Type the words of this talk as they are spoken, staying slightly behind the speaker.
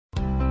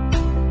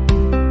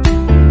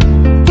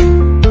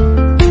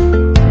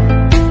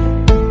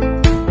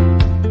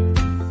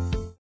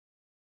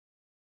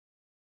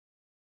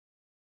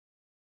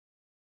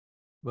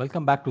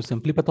Welcome back to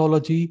Simply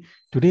Pathology.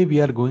 Today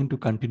we are going to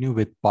continue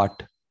with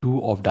part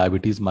 2 of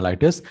diabetes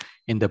mellitus.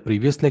 In the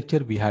previous lecture,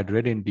 we had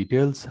read in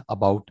details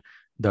about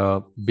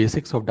the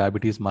basics of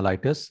diabetes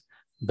mellitus,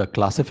 the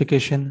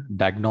classification,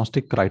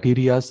 diagnostic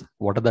criteria,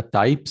 what are the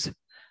types,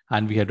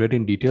 and we had read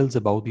in details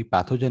about the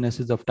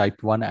pathogenesis of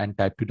type 1 and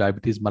type 2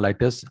 diabetes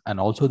mellitus,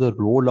 and also the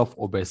role of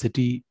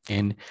obesity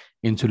in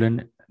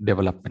insulin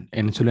development,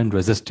 insulin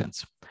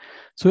resistance.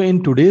 So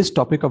in today's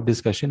topic of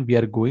discussion, we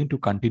are going to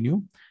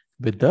continue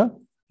with the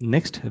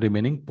next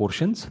remaining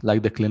portions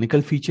like the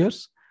clinical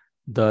features,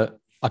 the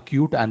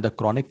acute and the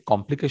chronic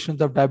complications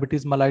of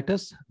diabetes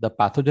mellitus, the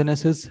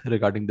pathogenesis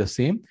regarding the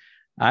same,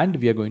 and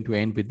we are going to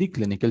end with the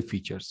clinical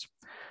features.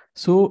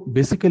 So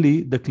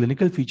basically the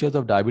clinical features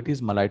of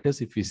diabetes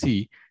mellitus, if we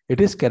see, it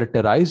is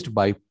characterized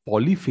by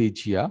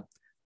polyphagia,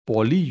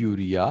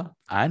 polyuria,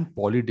 and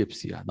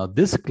polydipsia. Now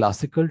this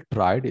classical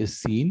triad is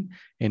seen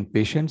in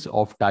patients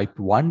of type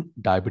 1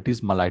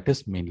 diabetes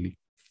mellitus mainly.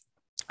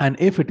 And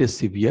if it is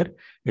severe,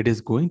 it is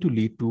going to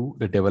lead to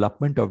the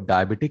development of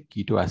diabetic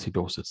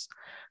ketoacidosis.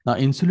 Now,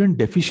 insulin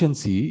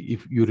deficiency,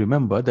 if you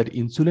remember that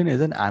insulin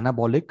is an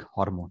anabolic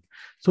hormone.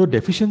 So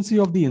deficiency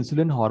of the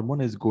insulin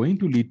hormone is going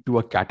to lead to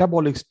a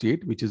catabolic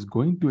state, which is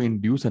going to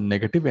induce a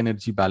negative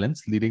energy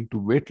balance, leading to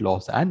weight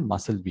loss and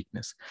muscle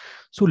weakness.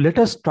 So let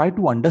us try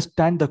to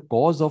understand the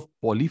cause of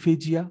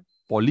polyphagia,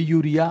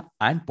 polyuria,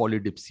 and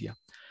polydipsia.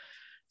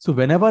 So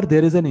whenever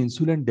there is an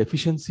insulin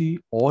deficiency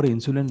or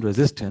insulin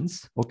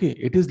resistance, okay,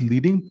 it is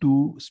leading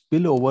to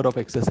spillover of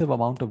excessive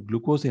amount of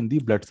glucose in the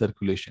blood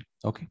circulation,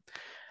 okay.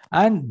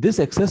 And this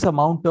excess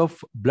amount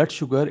of blood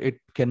sugar, it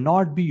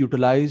cannot be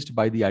utilized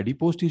by the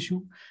adipose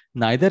tissue,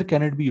 neither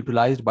can it be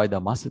utilized by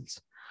the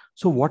muscles.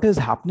 So what is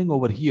happening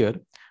over here,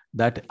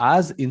 that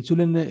as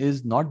insulin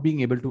is not being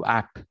able to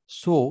act,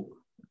 so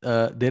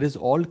there is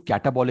all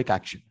catabolic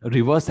action,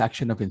 reverse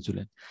action of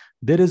insulin.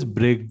 There is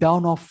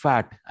breakdown of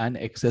fat and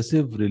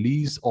excessive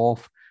release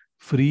of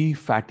free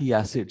fatty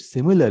acids.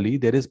 Similarly,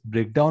 there is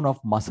breakdown of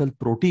muscle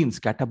proteins.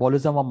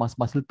 Catabolism of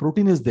muscle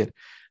protein is there.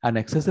 An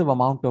excessive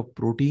amount of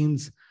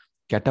proteins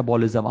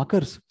catabolism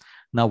occurs.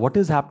 Now, what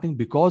is happening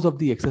because of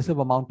the excessive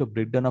amount of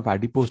breakdown of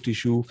adipose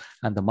tissue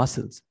and the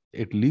muscles?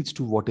 It leads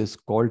to what is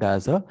called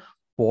as a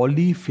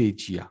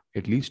polyphagia.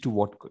 It leads to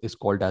what is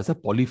called as a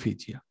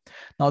polyphagia.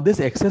 Now,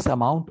 this excess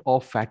amount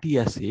of fatty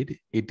acid,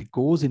 it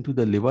goes into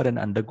the liver and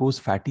undergoes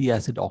fatty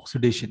acid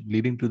oxidation,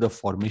 leading to the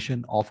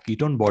formation of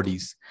ketone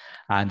bodies.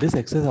 And this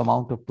excess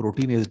amount of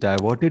protein is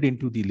diverted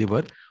into the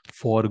liver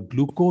for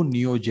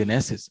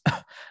gluconeogenesis.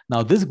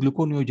 Now, this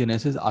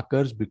gluconeogenesis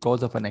occurs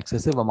because of an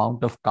excessive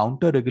amount of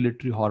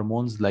counter-regulatory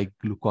hormones like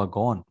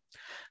glucagon.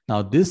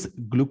 Now, this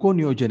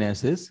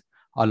gluconeogenesis,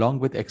 along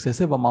with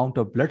excessive amount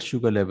of blood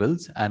sugar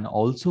levels and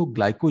also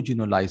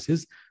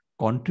glycogenolysis,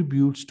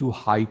 contributes to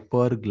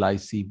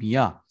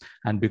hyperglycemia.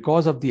 And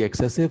because of the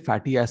excessive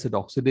fatty acid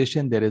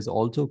oxidation, there is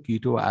also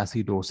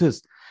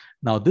ketoacidosis.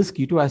 Now, this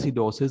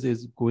ketoacidosis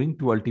is going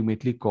to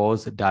ultimately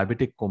cause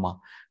diabetic coma,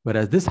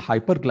 whereas this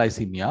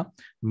hyperglycemia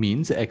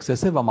means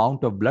excessive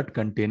amount of blood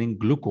containing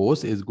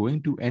glucose is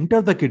going to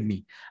enter the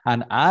kidney.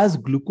 And as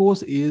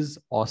glucose is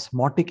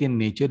osmotic in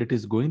nature, it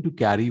is going to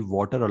carry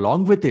water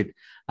along with it.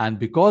 And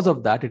because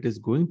of that, it is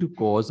going to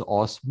cause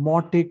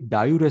osmotic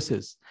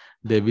diuresis.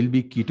 There will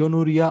be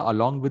ketonuria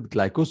along with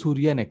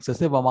glycosuria, and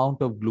excessive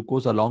amount of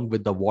glucose along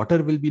with the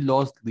water will be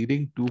lost,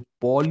 leading to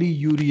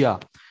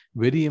polyuria.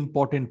 Very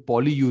important,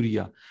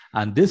 polyuria.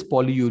 And this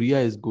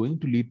polyuria is going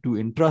to lead to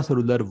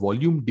intracellular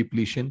volume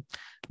depletion,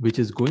 which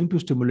is going to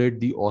stimulate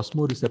the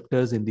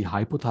osmoreceptors in the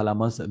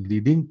hypothalamus,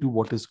 leading to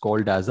what is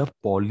called as a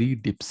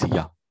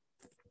polydipsia.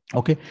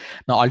 Okay.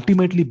 Now,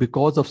 ultimately,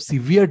 because of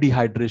severe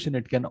dehydration,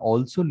 it can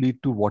also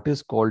lead to what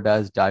is called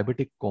as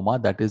diabetic coma,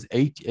 that is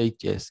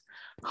HHS,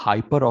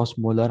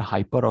 hyperosmolar,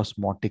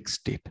 hyperosmotic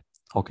state.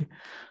 Okay.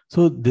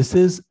 So this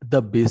is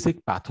the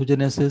basic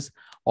pathogenesis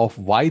of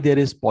why there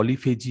is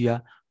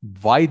polyphagia,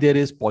 why there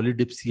is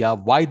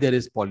polydipsia, why there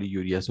is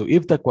polyuria. So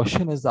if the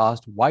question is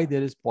asked why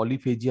there is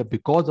polyphagia,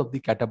 because of the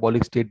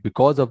catabolic state,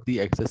 because of the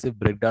excessive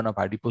breakdown of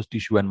adipose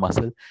tissue and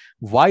muscle,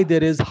 why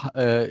there is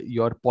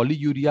your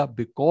polyuria,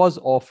 because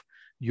of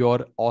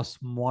your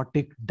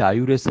osmotic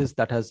diuresis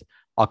that has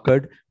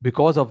occurred,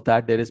 because of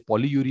that there is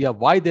polyuria.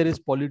 Why there is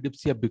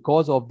polydipsia?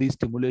 Because of the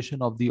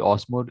stimulation of the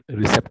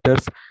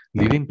osmoreceptors,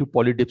 leading to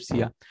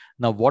polydipsia.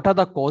 Now, what are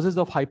the causes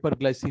of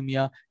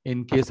hyperglycemia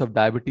in case of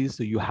diabetes?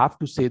 So you have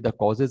to say the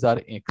causes are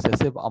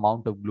excessive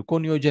amount of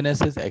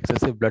gluconeogenesis,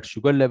 excessive blood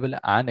sugar level,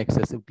 and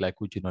excessive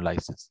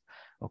glycogenolysis.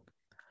 Okay.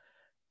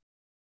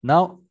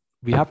 Now,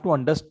 we have to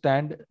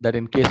understand that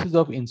in cases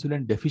of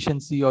insulin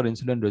deficiency or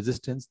insulin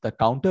resistance, the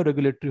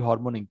counter-regulatory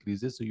hormone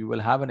increases. So you will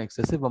have an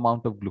excessive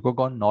amount of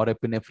glucagon,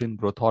 norepinephrine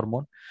growth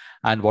hormone.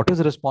 And what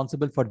is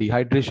responsible for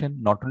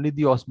dehydration? Not only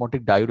the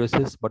osmotic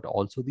diuresis, but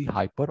also the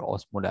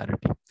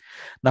hyperosmolarity.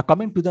 Now,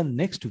 coming to the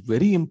next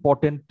very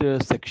important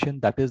section,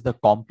 that is the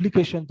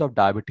complications of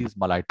diabetes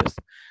mellitus.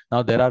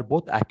 Now, there are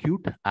both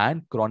acute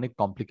and chronic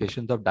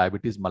complications of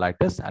diabetes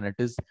mellitus, and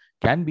it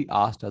can be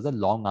asked as a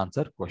long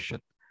answer question.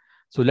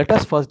 So let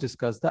us first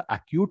discuss the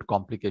acute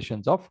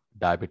complications of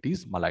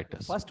diabetes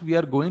mellitus. First, we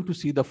are going to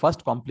see the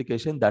first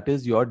complication, that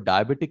is your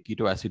diabetic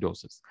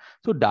ketoacidosis.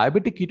 So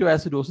diabetic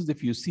ketoacidosis,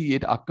 if you see,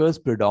 it occurs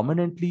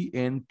predominantly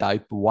in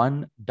type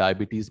 1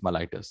 diabetes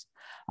mellitus.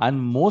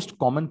 And most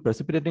common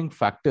precipitating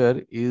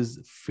factor is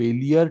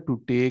failure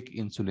to take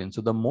insulin.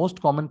 So the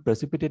most common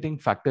precipitating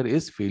factor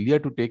is failure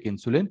to take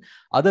insulin.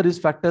 Other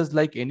risk factors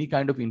like any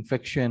kind of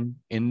infection,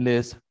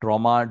 illness,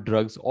 trauma,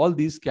 drugs, all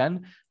these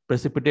can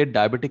precipitate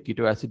diabetic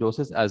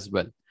ketoacidosis as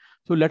well.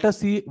 So let us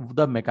see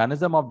the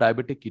mechanism of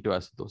diabetic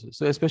ketoacidosis.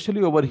 So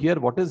especially over here,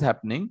 what is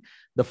happening?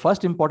 The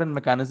first important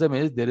mechanism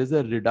is there is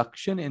a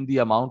reduction in the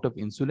amount of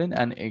insulin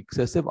and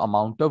excessive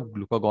amount of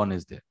glucagon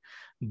is there.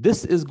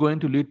 This is going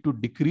to lead to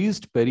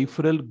decreased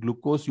peripheral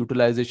glucose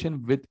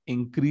utilization with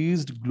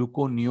increased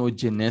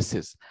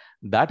gluconeogenesis.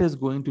 That is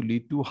going to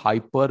lead to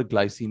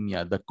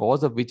hyperglycemia, the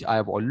cause of which I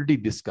have already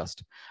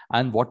discussed.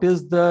 And what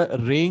is the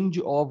range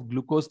of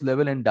glucose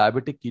level in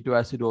diabetic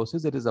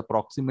ketoacidosis? It is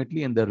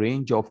approximately in the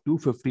range of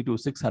 250 to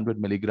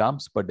 600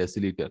 milligrams per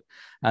deciliter.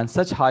 And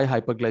such high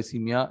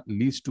hyperglycemia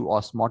leads to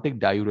osmotic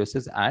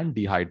diuresis and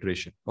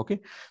dehydration. Okay,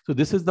 so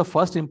this is the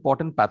first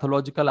important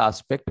pathological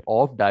aspect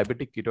of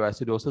diabetic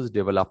ketoacidosis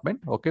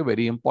development. Okay,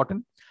 very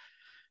important.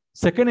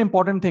 Second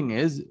important thing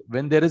is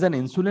when there is an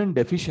insulin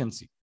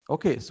deficiency.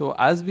 Okay, so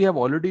as we have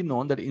already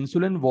known that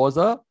insulin was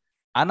a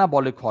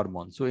anabolic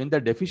hormone. So in the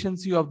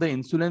deficiency of the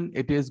insulin,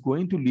 it is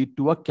going to lead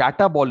to a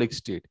catabolic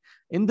state.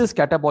 In this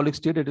catabolic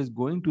state, it is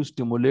going to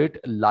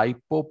stimulate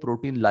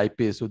lipoprotein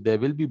lipase. So there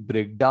will be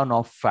breakdown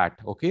of fat,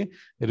 okay,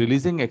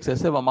 releasing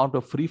excessive amount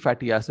of free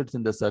fatty acids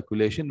in the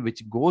circulation,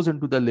 which goes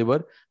into the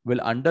liver, will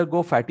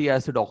undergo fatty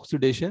acid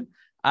oxidation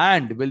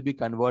and will be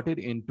converted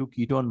into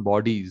ketone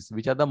bodies,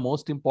 which are the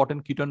most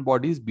important ketone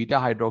bodies: beta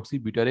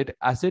hydroxybutyrate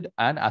acid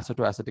and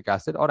acetoacetic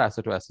acid or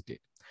acetoacetate.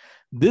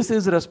 This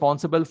is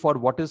responsible for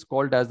what is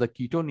called as the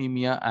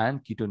ketonemia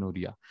and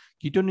ketonuria.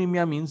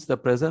 Ketonemia means the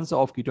presence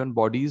of ketone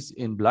bodies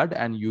in blood,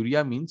 and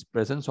urea means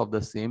presence of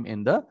the same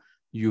in the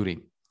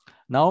urine.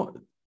 Now,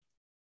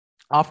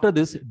 after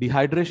this,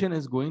 dehydration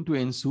is going to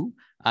ensue,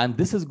 and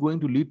this is going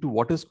to lead to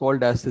what is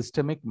called as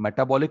systemic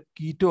metabolic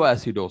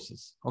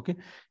ketoacidosis. Okay,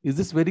 is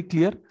this very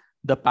clear?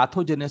 The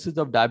pathogenesis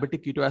of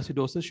diabetic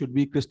ketoacidosis should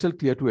be crystal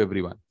clear to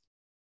everyone.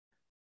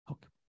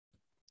 Okay.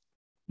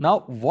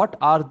 Now, what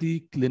are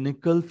the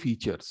clinical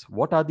features?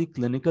 What are the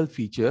clinical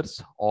features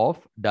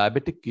of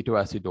diabetic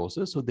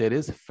ketoacidosis? So there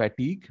is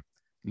fatigue,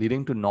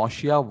 leading to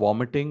nausea,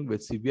 vomiting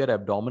with severe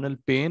abdominal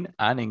pain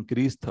and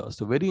increased thirst.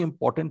 So very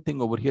important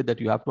thing over here that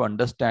you have to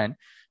understand,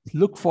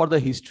 look for the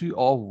history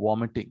of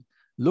vomiting.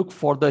 Look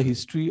for the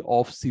history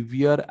of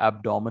severe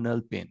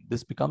abdominal pain.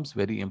 This becomes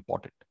very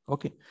important.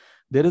 Okay.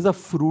 There is a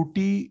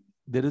fruity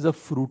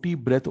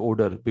breath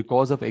odor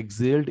because of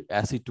exhaled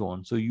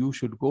acetone. So you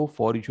should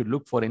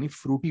look for any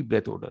fruity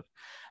breath odor.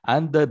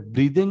 And the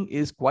breathing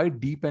is quite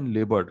deep and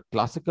labored,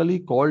 classically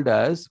called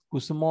as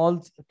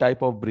Kussmaul's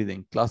type of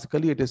breathing.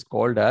 Classically, it is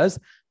called as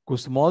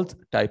Kussmaul's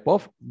type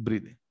of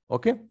breathing.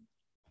 Okay.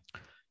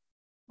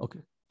 Okay.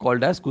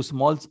 Called as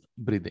Kussmaul's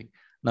breathing.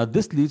 Now,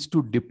 this leads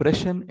to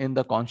depression in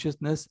the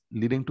consciousness,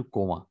 leading to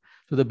coma.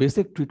 So the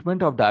basic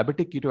treatment of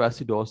diabetic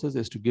ketoacidosis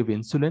is to give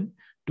insulin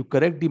to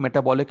correct the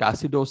metabolic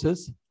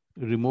acidosis,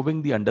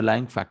 removing the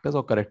underlying factors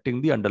or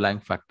correcting the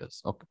underlying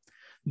factors. Okay.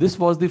 This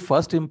was the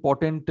first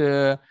important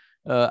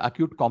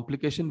acute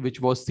complication which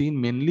was seen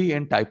mainly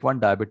in type 1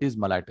 diabetes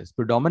mellitus,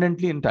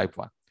 predominantly in type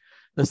 1.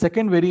 The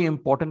second very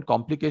important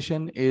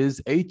complication is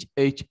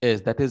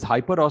HHS, that is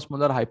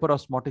hyperosmolar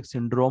hyperosmotic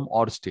syndrome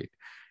or state.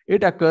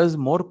 It occurs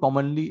more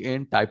commonly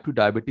in type 2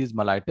 diabetes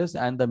mellitus,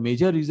 and the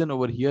major reason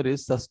over here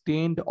is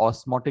sustained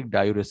osmotic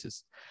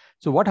diuresis.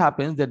 So what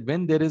happens that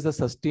when there is a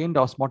sustained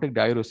osmotic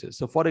diuresis,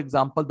 so for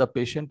example, the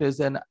patient is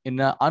in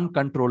an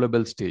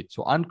uncontrollable stage.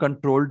 So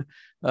uncontrolled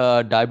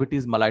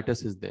diabetes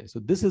mellitus is there. So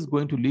this is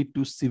going to lead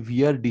to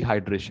severe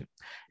dehydration,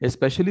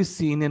 especially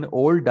seen in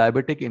old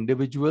diabetic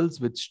individuals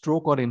with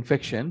stroke or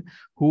infection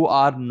who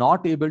are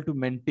not able to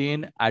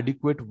maintain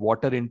adequate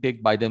water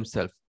intake by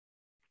themselves.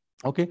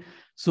 Okay,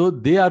 so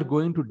they are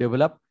going to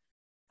develop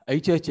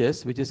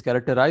HHS, which is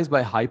characterized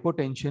by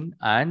hypotension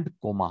and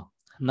coma.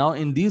 Now,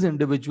 in these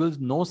individuals,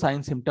 no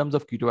signs, symptoms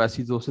of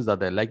ketoacidosis are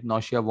there, like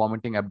nausea,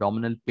 vomiting,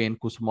 abdominal pain,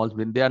 Kussmaul's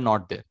breathing, they are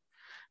not there.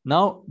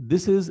 Now,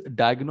 this is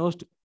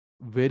diagnosed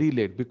very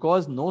late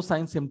because no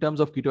signs, symptoms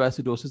of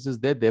ketoacidosis is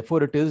there.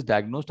 Therefore, it is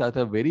diagnosed at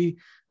a very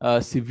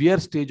severe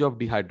stage of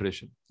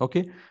dehydration.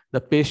 Okay,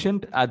 the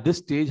patient at this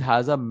stage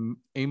has a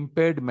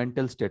impaired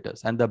mental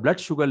status, and the blood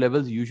sugar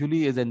levels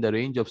usually is in the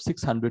range of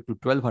 600 to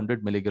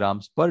 1200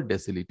 milligrams per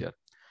deciliter.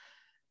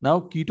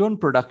 Now,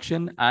 ketone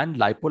production and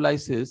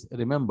lipolysis,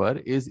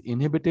 remember, is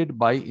inhibited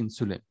by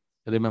insulin.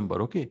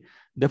 Remember, okay.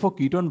 Therefore,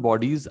 ketone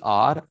bodies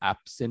are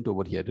absent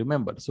over here.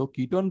 Remember, so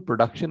ketone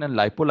production and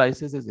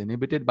lipolysis is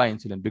inhibited by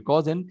insulin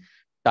because in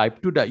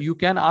type 2, you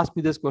can ask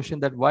me this question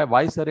that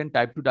why sir, in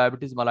type 2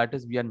 diabetes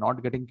mellitus, we are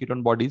not getting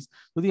ketone bodies.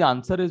 So the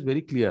answer is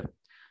very clear.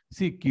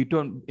 See,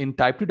 ketone in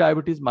type 2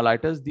 diabetes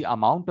mellitus, the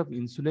amount of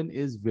insulin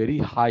is very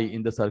high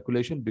in the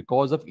circulation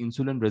because of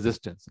insulin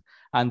resistance.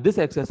 And this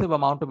excessive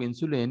amount of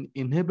insulin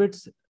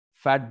inhibits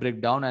fat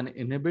breakdown and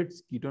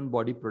inhibits ketone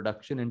body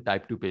production in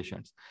type 2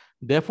 patients.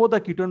 Therefore, the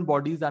ketone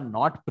bodies are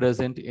not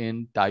present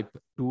in type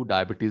 2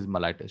 diabetes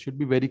mellitus. Should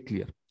be very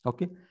clear.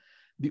 Okay.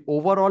 The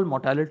overall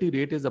mortality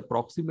rate is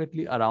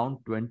approximately around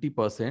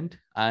 20%,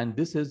 and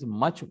this is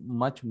much,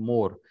 much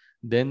more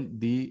than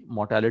the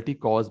mortality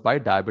caused by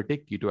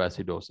diabetic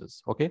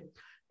ketoacidosis. Okay.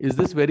 Is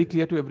this very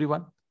clear to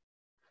everyone?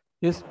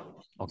 Yes.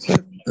 Okay.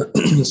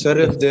 Sir,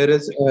 if there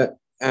is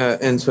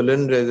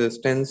insulin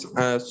resistance,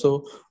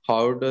 so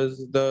how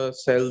does the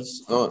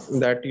cells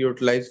that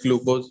utilize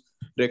glucose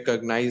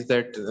recognize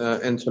that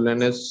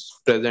insulin is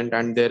present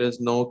and there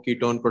is no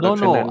ketone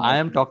production? No, I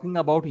am talking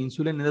about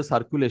insulin in the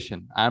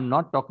circulation. I am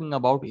not talking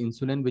about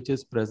insulin which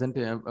is present,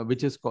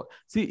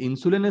 see,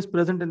 insulin is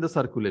present in the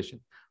circulation.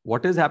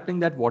 What is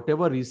happening that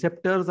whatever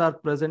receptors are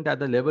present at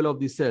the level of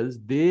the cells,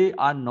 they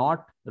are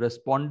not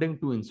responding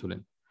to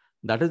insulin.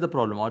 That is the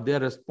problem, or they are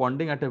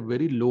responding at a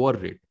very lower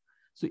rate.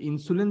 So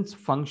insulin's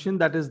function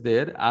that is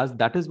there, as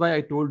that is why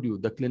I told you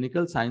the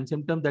clinical sign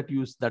symptom that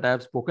I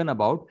have spoken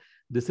about,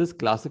 this is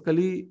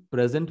classically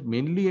present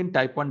mainly in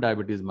type 1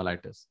 diabetes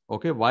mellitus.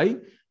 Okay, why?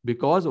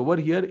 Because over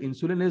here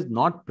insulin is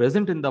not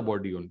present in the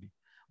body only,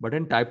 but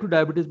in type 2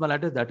 diabetes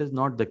mellitus that is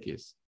not the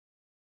case.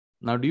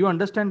 Now, do you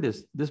understand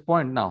this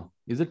point now?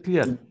 Is it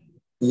clear?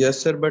 Yes,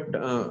 sir. But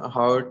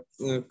how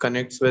it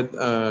connects with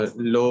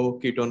low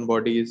ketone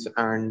bodies?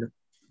 And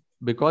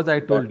because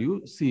I told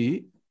you,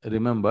 see,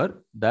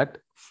 remember that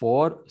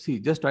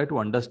just try to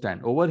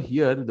understand over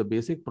here, the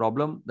basic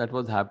problem that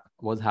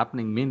was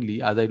happening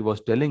mainly, as I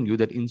was telling you,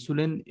 that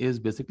insulin is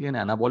basically an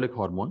anabolic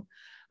hormone.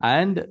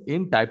 And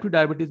in type 2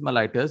 diabetes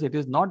mellitus, it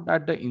is not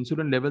that the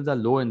insulin levels are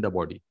low in the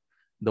body.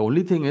 The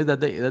only thing is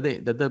that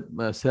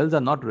the cells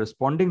are not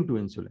responding to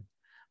insulin.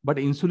 But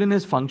insulin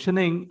is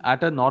functioning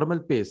at a normal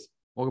pace,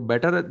 or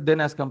better than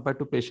as compared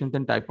to patients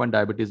in type 1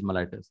 diabetes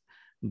mellitus.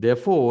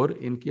 Therefore,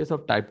 in case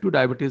of type 2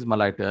 diabetes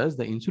mellitus,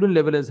 the insulin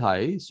level is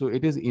high. So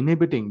it is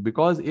inhibiting,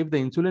 because if the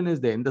insulin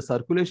is there in the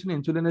circulation,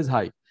 insulin is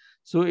high.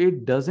 So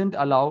it doesn't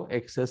allow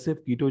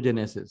excessive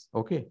ketogenesis.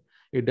 Okay.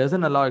 It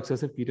doesn't allow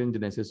excessive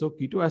ketogenesis. So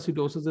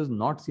ketoacidosis is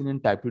not seen in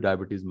type 2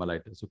 diabetes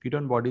mellitus. So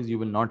ketone bodies you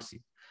will not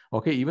see.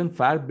 Okay. Even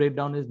fat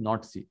breakdown is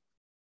not seen.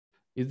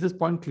 Is this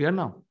point clear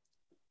now?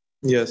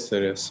 Yes,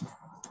 sir. Yes.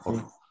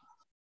 Okay.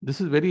 This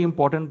is very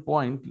important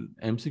point.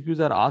 MCQs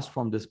are asked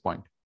from this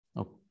point.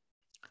 Okay.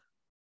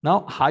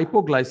 Now,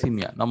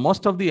 hypoglycemia. Now,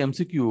 most of the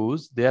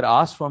MCQs, they are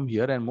asked from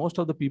here, and most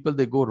of the people,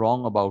 they go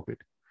wrong about it.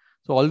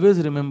 So always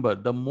remember,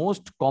 the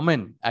most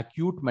common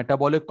acute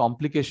metabolic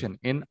complication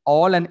in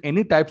all and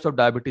any types of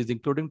diabetes,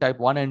 including type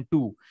 1 and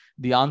 2,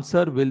 the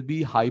answer will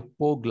be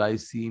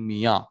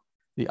hypoglycemia.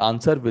 The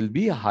answer will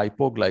be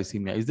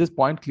hypoglycemia. Is this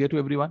point clear to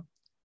everyone?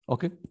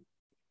 Okay.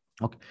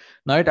 Okay.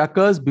 Now it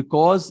occurs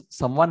because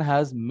someone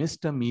has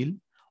missed a meal,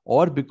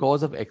 or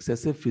because of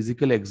excessive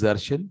physical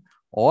exertion,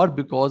 or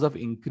because of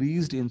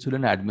increased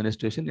insulin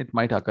administration. It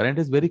might occur, and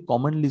it is very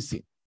commonly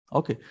seen.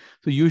 Okay.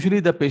 So usually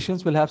the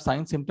patients will have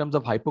signs, symptoms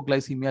of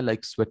hypoglycemia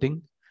like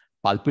sweating,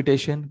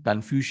 palpitation,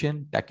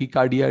 confusion,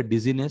 tachycardia,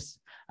 dizziness.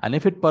 And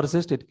if it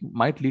persists, it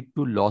might lead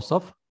to loss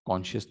of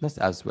consciousness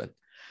as well.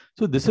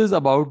 So this is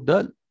about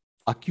the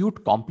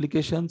acute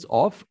complications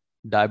of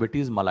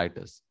diabetes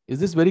mellitus. Is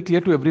this very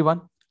clear to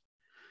everyone?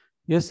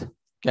 Yes.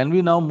 Can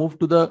we now move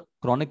to the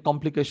chronic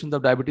complications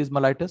of diabetes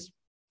mellitus?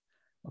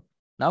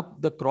 Now,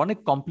 the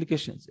chronic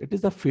complications, it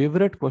is the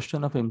favorite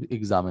question of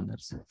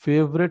examiners.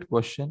 Favorite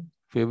question,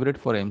 favorite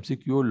for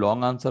MCQ,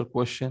 long answer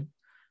question,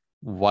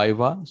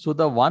 Viva. So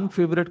the one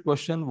favorite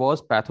question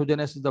was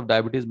pathogenesis of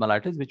diabetes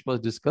mellitus, which was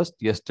discussed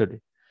yesterday.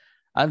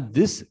 And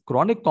this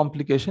chronic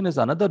complication is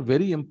another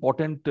very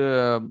important,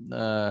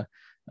 very,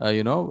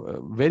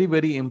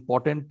 very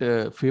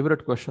important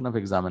favorite question of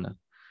examiner.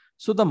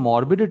 So the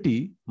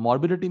morbidity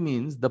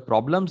means the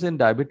problems in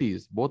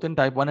diabetes, both in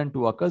type 1 and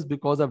 2, occurs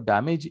because of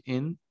damage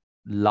in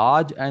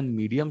large and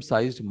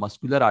medium-sized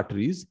muscular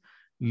arteries,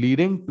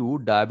 leading to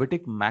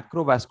diabetic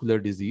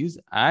macrovascular disease,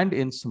 and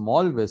in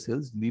small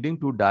vessels leading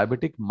to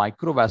diabetic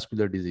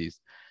microvascular disease.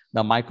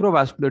 The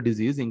microvascular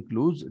disease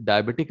includes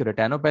diabetic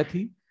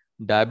retinopathy,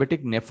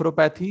 diabetic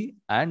nephropathy,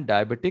 and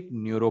diabetic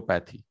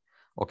neuropathy.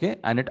 Okay,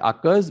 and it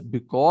occurs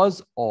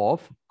because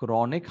of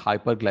chronic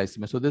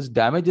hyperglycemia. So this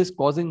damage is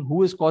causing,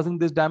 who is causing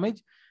this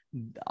damage?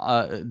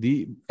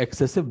 The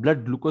excessive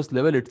blood glucose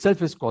level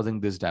itself is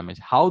causing this damage.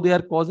 How they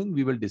are causing,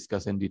 we will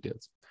discuss in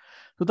details.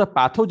 So the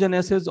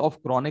pathogenesis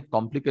of chronic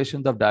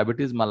complications of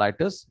diabetes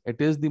mellitus, it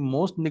is the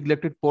most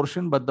neglected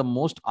portion, but the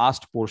most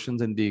asked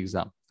portions in the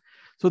exam.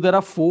 So there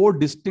are 4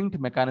 distinct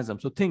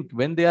mechanisms. So think,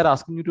 when they are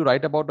asking you to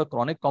write about the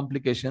chronic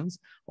complications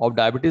of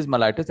diabetes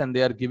mellitus and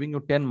they are giving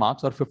you 10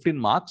 marks or 15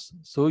 marks,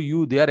 so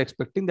they are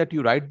expecting that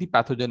you write the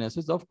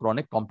pathogenesis of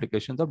chronic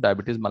complications of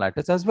diabetes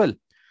mellitus as well.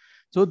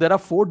 So there are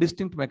 4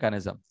 distinct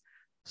mechanisms.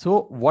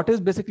 So what is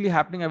basically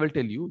happening, I will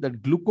tell you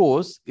that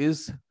glucose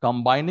is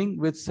combining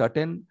with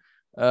certain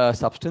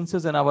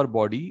substances in our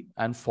body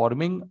and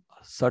forming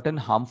certain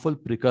harmful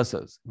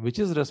precursors, which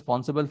is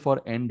responsible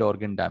for end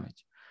organ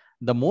damage.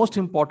 The most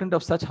important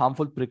of such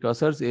harmful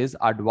precursors is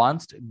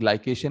advanced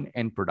glycation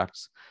end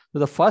products. So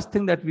the first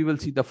thing that we will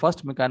see, the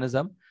first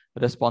mechanism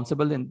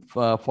responsible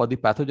for the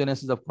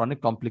pathogenesis of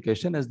chronic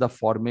complication is the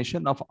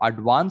formation of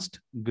advanced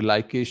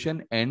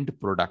glycation end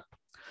product.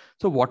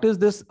 So what is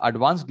this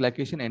advanced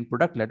glycation end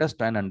product? Let us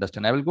try and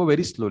understand. I will go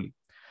very slowly.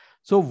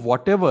 So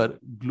whatever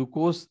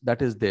glucose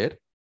that is there,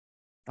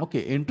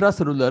 okay,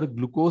 intracellular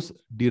glucose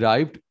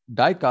derived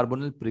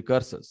dicarbonyl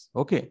precursors.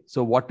 Okay,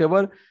 so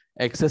whatever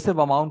excessive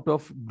amount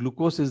of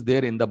glucose is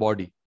there in the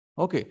body,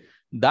 okay,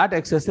 that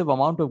excessive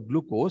amount of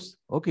glucose,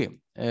 okay,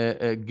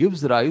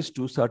 gives rise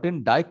to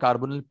certain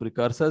dicarbonyl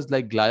precursors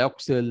like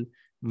glyoxyl,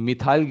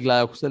 methyl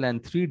glyoxyl,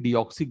 and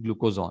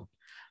 3-deoxyglucosone.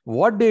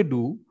 What they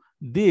do,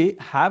 they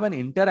have an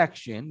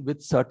interaction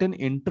with certain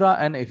intra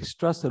and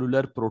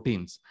extracellular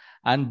proteins,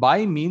 and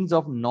by means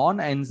of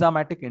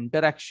non-enzymatic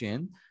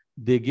interaction,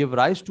 they give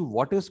rise to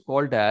what is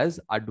called as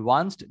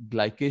advanced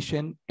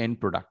glycation end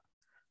product.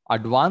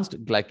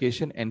 Advanced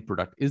glycation end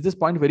product. Is this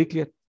point very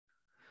clear?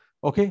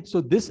 Okay, so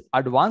this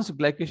advanced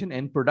glycation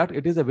end product,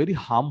 it is a very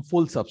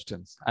harmful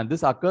substance, and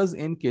this occurs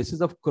in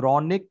cases of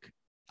chronic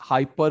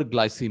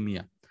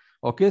hyperglycemia.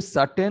 Okay,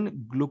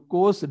 certain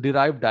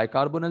glucose-derived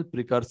dicarbonyl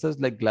precursors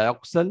like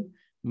glyoxyl,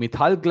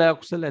 methyl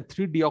glyoxyl, and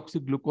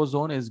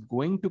 3-deoxyglucosone is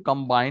going to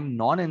combine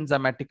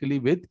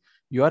non-enzymatically with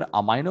your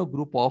amino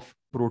group of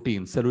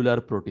proteins, cellular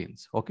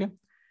proteins. Okay,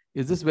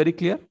 is this very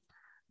clear?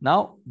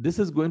 Now, this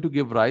is going to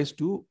give rise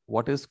to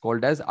what is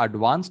called as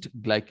advanced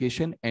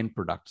glycation end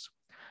products.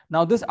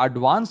 Now, this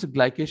advanced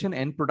glycation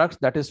end products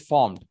that is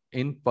formed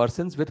in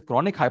persons with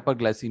chronic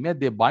hyperglycemia,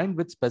 they bind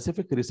with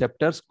specific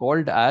receptors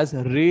called as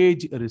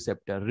RAGE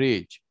receptor,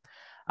 RAGE.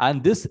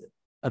 And this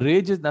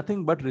RAGE is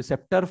nothing but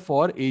receptor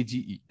for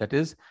AGE, that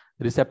is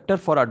receptor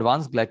for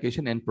advanced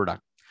glycation end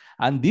product.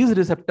 And these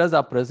receptors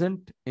are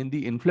present in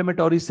the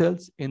inflammatory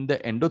cells, in the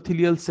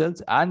endothelial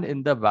cells, and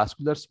in the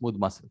vascular smooth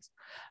muscles.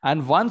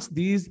 And once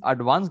these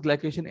advanced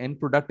glycation end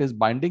product is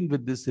binding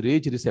with this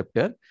RAGE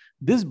receptor,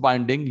 this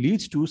binding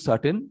leads to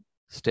certain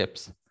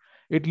steps.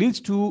 It leads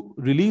to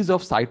release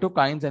of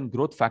cytokines and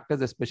growth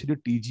factors, especially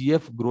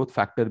TGF growth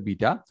factor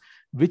beta,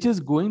 which is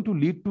going to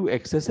lead to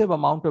excessive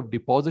amount of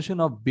deposition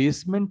of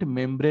basement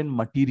membrane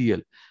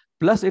material.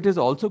 Plus, it is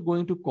also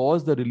going to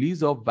cause the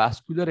release of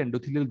vascular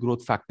endothelial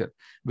growth factor,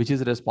 which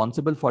is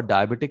responsible for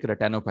diabetic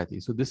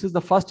retinopathy. So this is the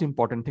first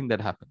important thing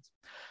that happens.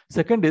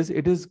 Second is,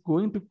 it is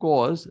going to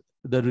cause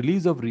the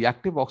release of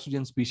reactive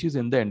oxygen species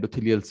in the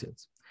endothelial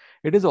cells.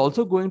 It is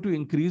also going to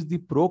increase the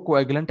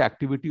procoagulant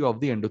activity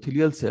of the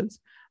endothelial cells,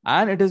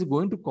 and it is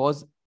going to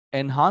cause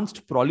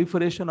enhanced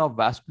proliferation of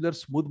vascular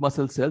smooth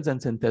muscle cells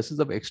and synthesis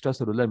of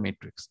extracellular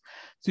matrix.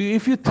 So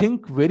if you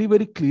think very,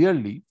 very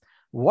clearly,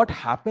 what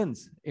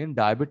happens in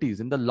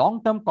diabetes, in the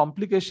long-term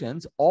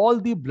complications, all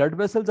the blood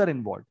vessels are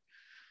involved.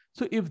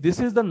 So if this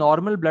is the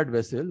normal blood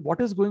vessel,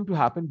 what is going to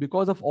happen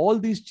because of all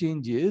these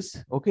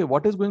changes? Okay,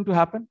 what is going to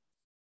happen?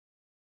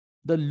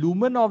 The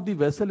lumen of the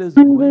vessel is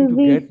going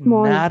to get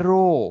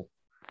narrow.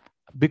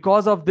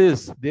 Because of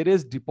this, there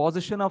is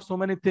deposition of so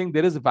many things.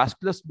 There is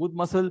vascular smooth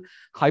muscle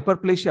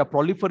hyperplasia,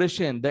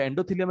 proliferation. The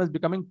endothelium is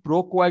becoming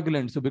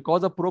procoagulant. So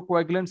because of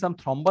procoagulant, some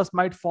thrombus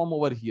might form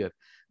over here.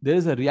 There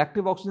is a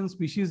reactive oxygen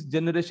species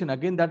generation.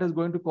 Again, that is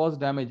going to cause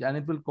damage, and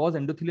it will cause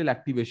endothelial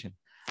activation.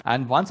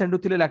 And once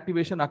endothelial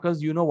activation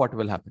occurs, you know what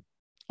will happen.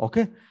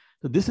 Okay.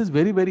 So this is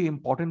very, very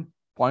important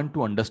point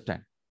to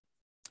understand.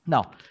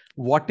 Now,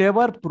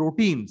 whatever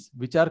proteins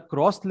which are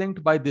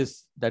cross-linked by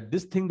this,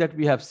 this thing that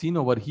we have seen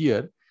over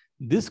here,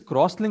 this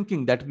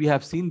cross-linking that we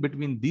have seen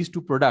between these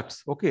two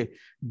products, okay,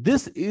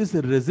 this is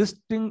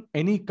resisting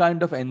any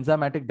kind of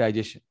enzymatic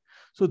digestion.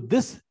 So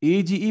this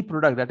AGE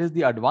product, that is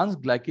the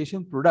advanced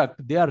glycation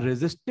product, they are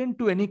resistant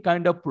to any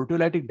kind of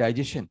proteolytic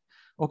digestion.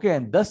 Okay,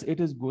 and thus it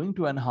is going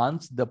to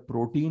enhance the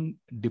protein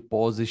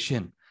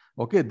deposition.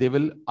 Okay, they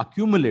will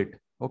accumulate.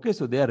 Okay,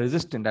 so they are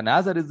resistant, and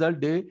as a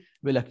result, they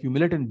will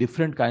accumulate in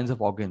different kinds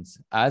of organs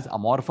as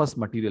amorphous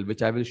material,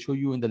 which I will show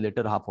you in the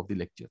later half of the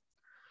lecture.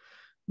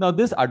 Now,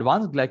 this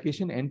advanced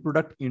glycation end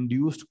product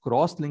induced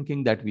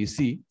cross-linking that we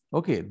see,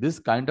 okay, this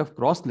kind of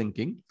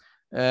cross-linking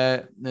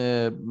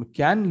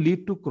can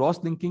lead to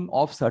cross-linking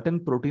of certain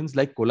proteins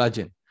like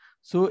collagen.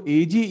 So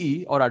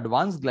AGE or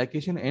advanced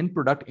glycation end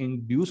product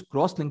induced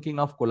cross-linking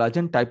of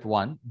collagen type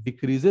 1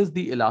 decreases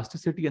the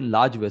elasticity in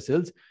large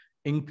vessels,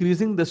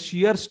 increasing the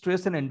shear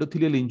stress and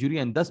endothelial injury,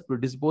 and thus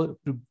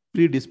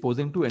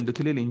predisposing to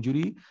endothelial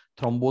injury,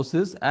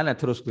 thrombosis, and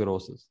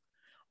atherosclerosis.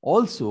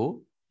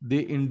 Also,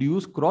 they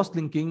induce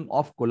cross-linking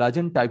of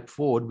collagen type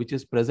 4, which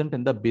is present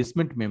in the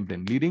basement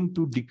membrane, leading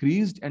to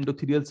decreased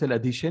endothelial cell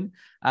adhesion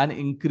and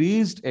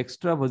increased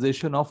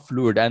extravasation of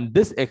fluid. And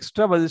this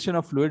extravasation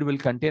of fluid will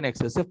contain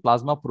excessive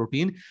plasma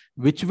protein,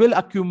 which will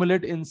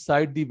accumulate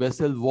inside the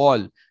vessel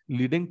wall,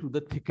 leading to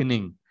the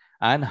thickening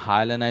and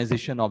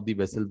hyalinization of the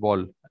vessel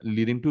wall,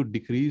 leading to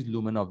decreased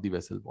lumen of the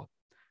vessel wall.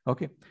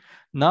 Okay.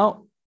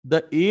 Now,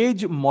 the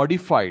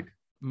age-modified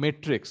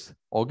matrix,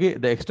 okay,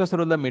 the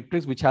extracellular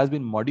matrix which has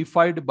been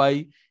modified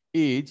by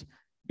age,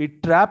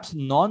 it traps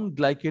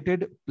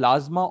non-glycated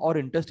plasma or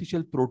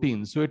interstitial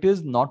proteins. So it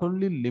is not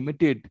only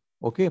limited,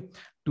 okay,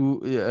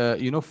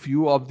 to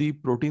few of the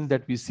proteins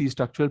that we see,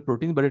 structural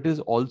proteins, but it is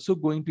also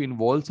going to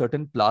involve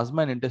certain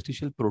plasma and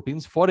interstitial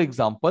proteins. For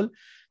example,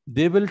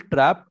 they will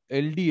trap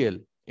LDL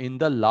in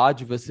the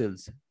large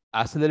vessels,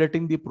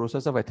 accelerating the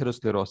process of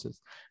atherosclerosis.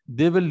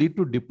 They will lead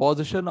to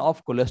deposition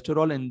of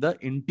cholesterol in the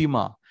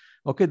intima.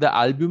 Okay, the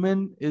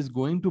albumin is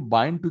going to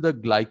bind to the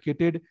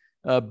glycated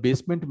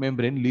basement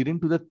membrane, leading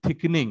to the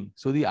thickening.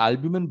 So the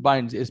albumin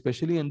binds,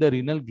 especially in the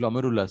renal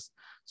glomerulus.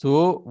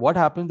 So what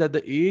happens that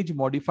the age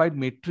modified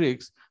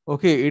matrix,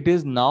 okay, it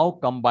is now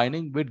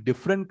combining with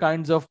different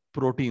kinds of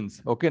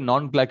proteins, okay,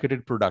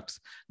 non-glycated products.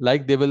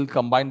 Like they will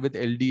combine with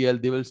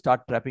LDL, they will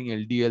start trapping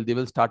LDL, they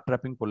will start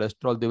trapping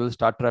cholesterol, they will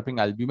start trapping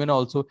albumin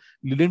also,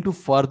 leading to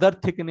further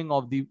thickening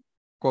of the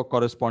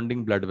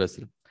corresponding blood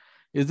vessel.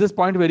 Is this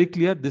point very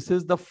clear? This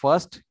is the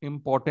first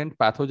important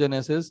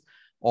pathogenesis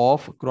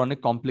of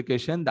chronic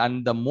complication,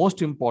 and the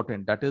most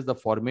important, that is the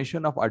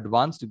formation of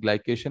advanced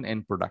glycation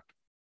end product.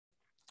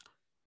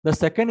 The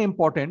second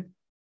important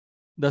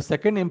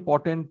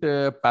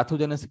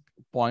pathogenesis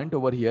point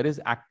over here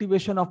is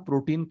activation of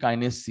protein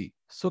kinase C.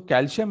 So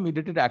calcium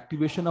mediated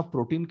activation of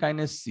protein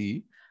kinase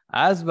C,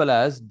 as well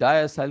as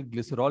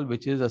diacylglycerol,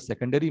 which is a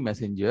secondary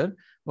messenger.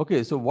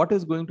 Okay, so what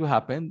is going to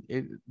happen?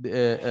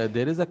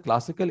 There is a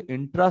classical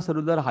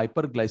intracellular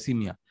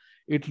hyperglycemia.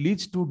 It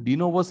leads to de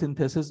novo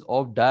synthesis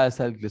of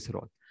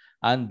diacylglycerol,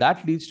 and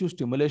that leads to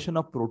stimulation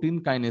of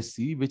protein kinase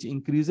C, which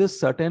increases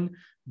certain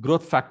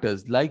growth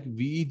factors like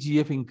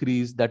VEGF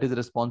increase, that is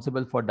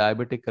responsible for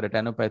diabetic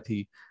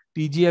retinopathy,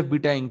 TGF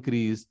beta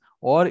increase,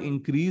 or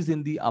increase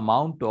in the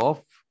amount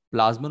of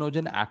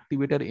plasminogen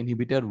activator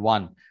inhibitor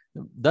 1.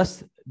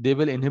 Thus, they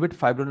will inhibit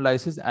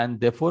fibrinolysis,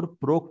 and therefore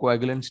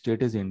procoagulant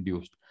state is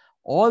induced.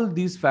 All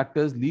these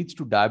factors leads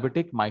to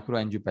diabetic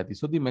microangiopathy.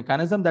 So the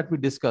mechanism that we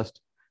discussed,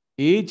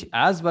 age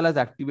as well as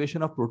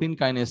activation of protein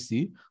kinase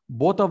C,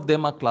 both of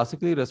them are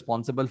classically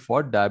responsible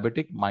for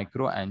diabetic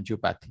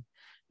microangiopathy.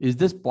 Is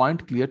this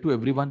point clear to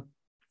everyone?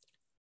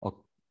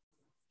 Okay.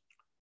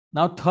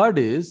 Now, third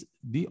is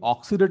the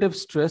oxidative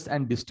stress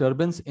and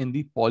disturbance in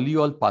the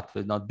polyol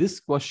pathways. Now, this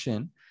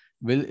question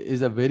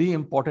is a very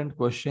important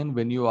question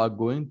when you are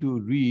going to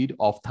read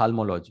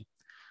ophthalmology.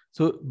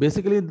 So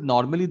basically,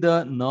 normally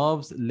the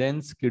nerves,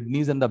 lens,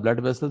 kidneys, and the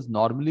blood vessels,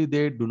 normally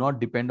they do not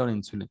depend on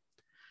insulin.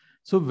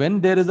 So when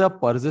there is a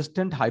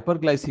persistent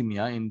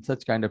hyperglycemia in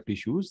such kind of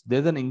tissues,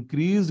 there's an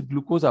increased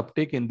glucose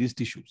uptake in these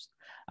tissues.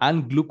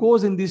 And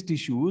glucose in these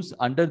tissues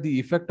under the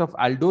effect of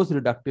aldose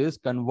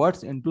reductase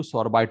converts into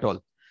sorbitol,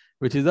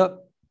 which is a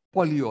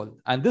polyol.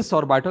 And this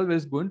sorbitol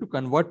is going to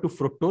convert to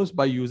fructose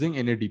by using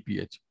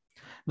NADPH.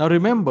 Now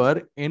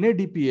remember,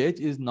 NADPH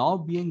is now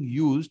being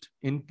used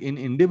in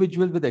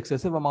individuals with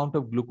excessive amount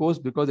of glucose,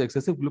 because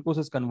excessive glucose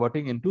is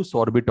converting into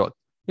sorbitol.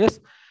 Yes.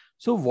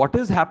 So what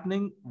is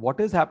happening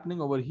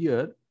over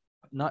here?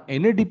 Now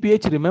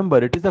NADPH, remember,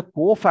 it is a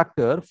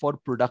cofactor for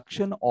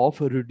production of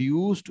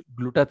reduced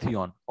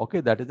glutathione.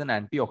 Okay, that is an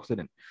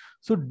antioxidant.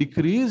 So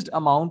decreased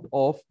amount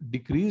of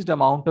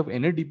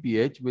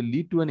NADPH will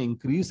lead to an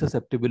increased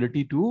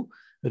susceptibility to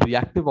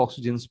reactive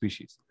oxygen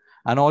species.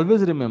 And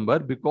always remember,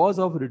 because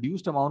of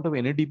reduced amount of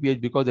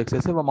NADPH, because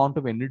excessive amount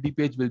of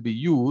NADPH will be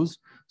used,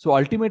 so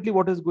ultimately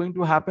what is going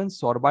to happen?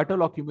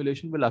 Sorbitol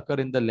accumulation will occur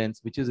in the lens,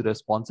 which is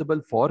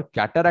responsible for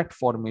cataract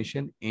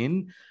formation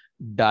in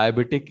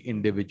diabetic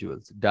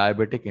individuals.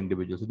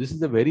 So this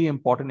is a very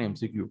important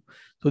MCQ.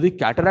 So the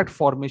cataract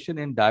formation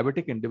in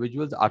diabetic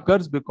individuals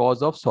occurs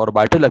because of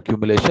sorbitol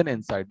accumulation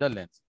inside the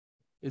lens.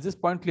 Is this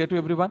point clear to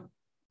everyone?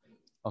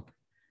 Okay.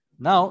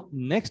 Now,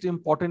 next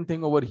important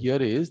thing over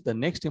here is, the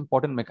next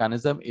important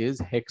mechanism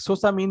is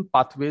hexosamine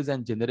pathways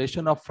and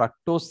generation of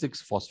fructose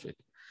 6-phosphate.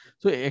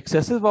 So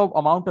excessive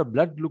amount of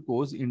blood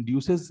glucose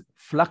induces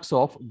flux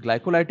of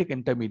glycolytic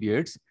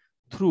intermediates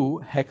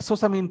through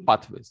hexosamine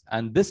pathways,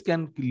 and this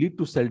can lead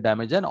to cell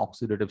damage and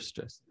oxidative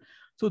stress.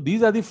 So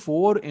these are the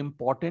 4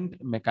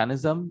 important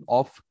mechanisms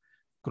of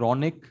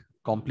chronic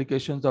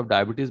complications of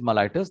diabetes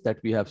mellitus that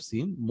we have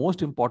seen,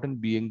 most important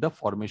being the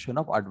formation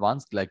of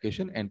advanced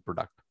glycation end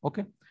product.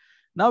 Okay.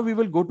 Now we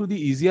will go to the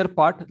easier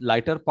part,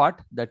 lighter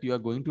part that you are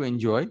going to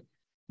enjoy,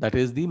 that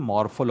is the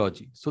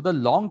morphology. So the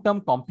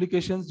long-term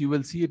complications, you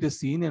will see it is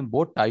seen in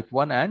both type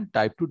 1 and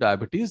type 2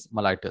 diabetes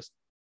mellitus.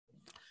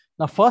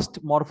 Now,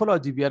 first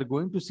morphology, we are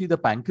going to see the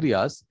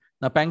pancreas.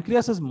 Now,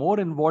 pancreas is more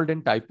involved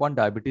in type 1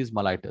 diabetes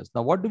mellitus.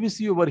 Now, what do we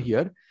see over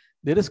here?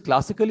 There is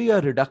classically a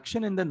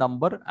reduction in the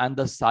number and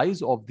the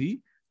size of the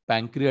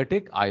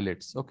pancreatic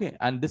islets. Okay.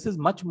 And this is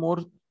much more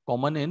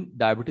common in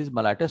diabetes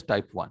mellitus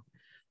type 1.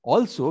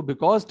 Also,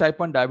 because type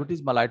 1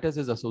 diabetes mellitus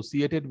is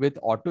associated with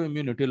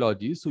autoimmune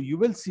etiology, so you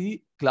will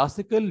see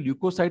classical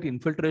leukocyte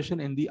infiltration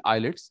in the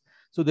islets.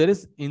 So there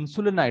is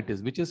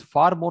insulinitis, which is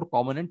far more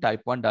common in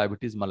type 1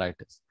 diabetes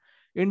mellitus.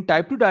 In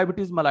type 2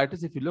 diabetes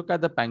mellitus, if you look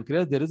at the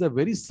pancreas, there is a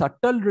very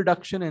subtle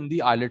reduction in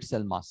the islet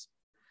cell mass.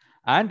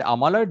 And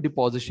amyloid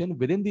deposition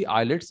within the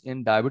islets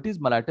in diabetes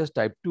mellitus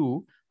type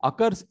 2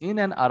 occurs in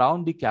and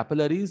around the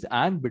capillaries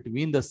and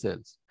between the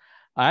cells.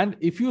 And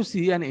if you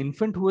see an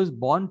infant who is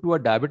born to a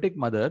diabetic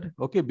mother,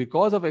 okay,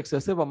 because of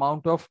excessive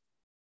amount of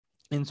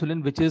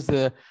insulin, which is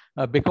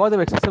because of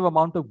excessive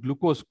amount of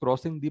glucose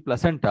crossing the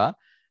placenta,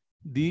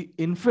 the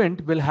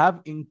infant will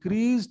have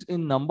increased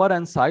in number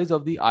and size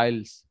of the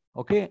aisles,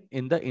 okay,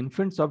 in the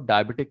infants of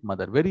diabetic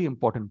mother. Very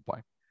important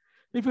point.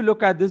 If you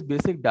look at this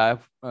basic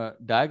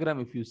diagram,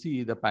 if you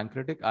see the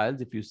pancreatic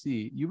aisles, if you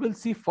see, you will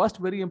see first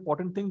very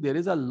important thing, there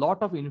is a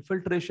lot of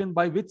infiltration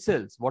by which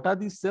cells? What are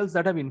these cells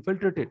that have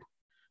infiltrated?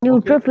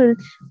 Neutrophils.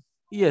 Okay.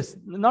 Yes,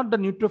 not the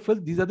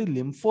neutrophils. These are the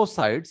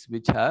lymphocytes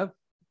which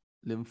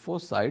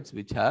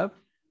have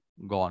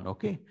gone.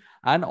 Okay.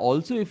 And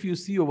also if you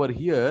see over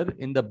here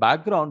in the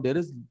background, there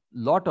is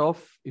lot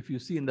of, if you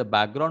see in the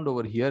background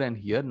over here and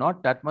here,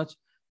 not that much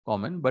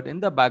common, but in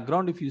the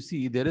background, if you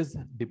see, there is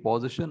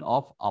deposition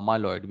of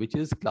amyloid, which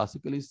is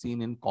classically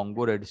seen in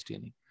Congo red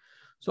staining.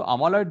 So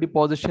amyloid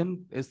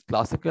deposition is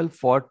classical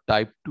for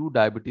type 2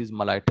 diabetes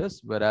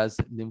mellitus, whereas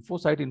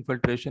lymphocyte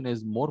infiltration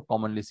is more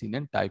commonly seen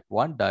in type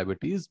 1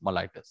 diabetes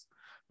mellitus.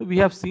 So we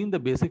have seen the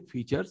basic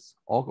features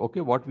of,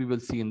 okay, what we will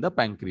see in the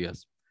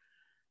pancreas.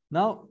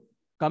 Now,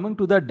 coming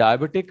to the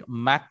diabetic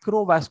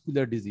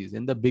macrovascular disease,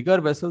 in the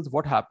bigger vessels,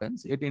 what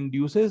happens? It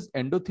induces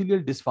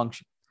endothelial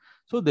dysfunction.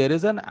 So there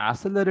is an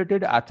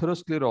accelerated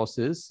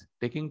atherosclerosis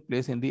taking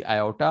place in the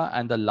aorta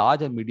and the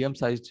large and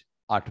medium-sized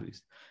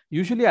arteries.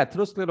 Usually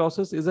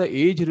atherosclerosis is an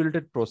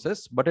age-related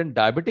process, but in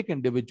diabetic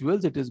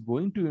individuals, it is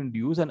going to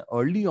induce an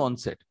early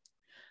onset.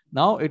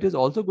 Now, it is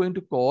also going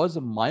to cause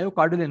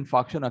myocardial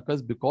infarction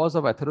occurs because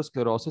of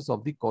atherosclerosis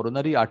of the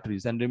coronary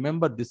arteries. And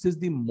remember, this is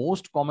the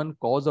most common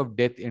cause of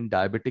death in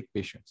diabetic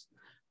patients,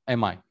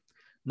 MI.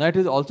 Now, it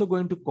is also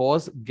going to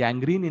cause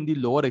gangrene in the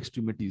lower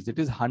extremities. It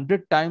is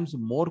 100 times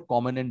more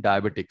common in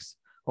diabetics.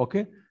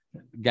 Okay.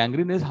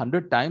 Gangrene is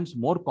 100 times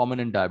more common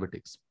in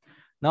diabetics.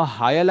 Now,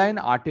 hyaline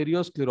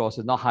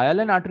arteriosclerosis. Now,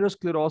 hyaline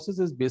arteriosclerosis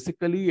is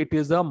basically, it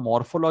is a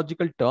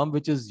morphological term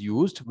which is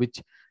used,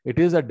 which it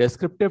is a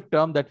descriptive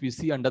term that we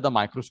see under the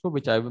microscope,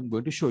 which I am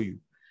going to show you.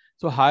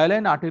 So,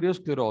 hyaline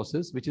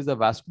arteriosclerosis, which is a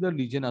vascular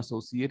lesion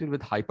associated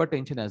with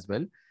hypertension as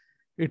well,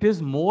 it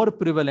is more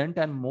prevalent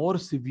and more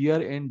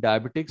severe in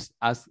diabetics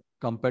as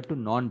compared to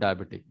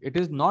non-diabetic. It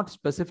is not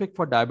specific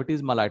for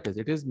diabetes mellitus.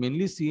 It is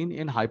mainly seen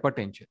in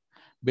hypertension.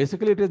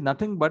 Basically, it is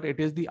nothing but it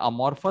is the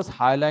amorphous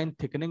hyaline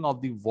thickening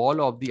of the wall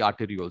of the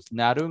arterioles,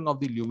 narrowing of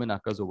the lumen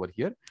occurs over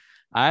here.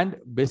 And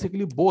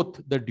basically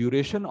both the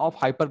duration of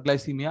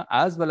hyperglycemia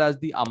as well as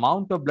the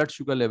amount of blood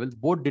sugar levels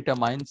both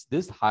determines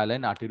this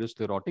hyaline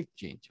arteriosclerotic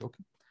change.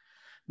 Okay.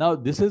 Now,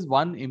 this is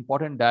one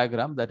important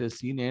diagram that is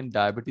seen in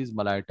diabetes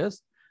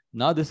mellitus.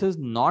 Now, this is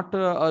not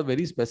a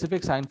very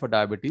specific sign for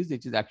diabetes.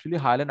 It is actually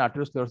hyaline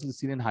arteriosclerosis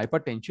seen in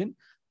hypertension,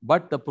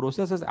 but the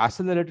process is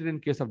accelerated in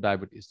case of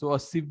diabetes. So, a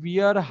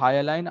severe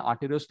hyaline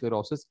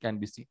arteriosclerosis can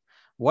be seen.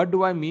 What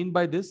do I mean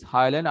by this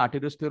hyaline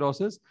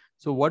arteriosclerosis?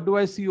 So, what do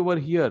I see over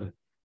here?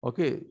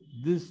 Okay,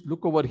 this,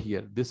 look over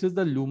here. This is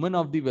the lumen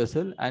of the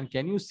vessel, and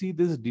can you see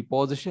this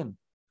deposition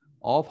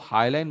of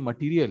hyaline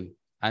material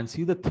and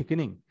see the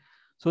thickening?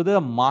 So, there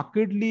are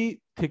markedly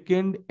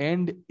thickened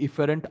end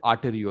efferent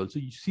arterioles. So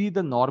you see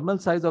the normal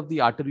size of the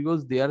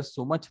arterioles, they are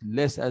so much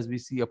less as we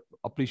see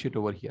appreciate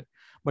over here.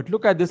 But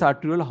look at this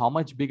arteriole, how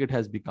much big it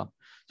has become.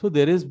 So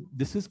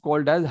this is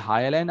called as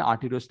hyaline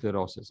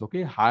arteriosclerosis.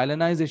 Okay,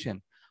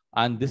 hyalinization,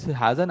 and this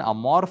has an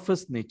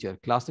amorphous nature,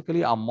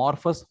 classically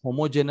amorphous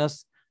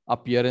homogeneous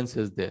appearance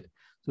is there.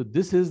 So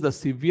this is the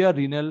severe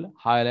renal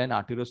hyaline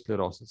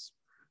arteriosclerosis.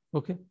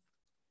 Okay.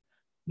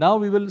 Now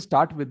we will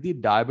start with the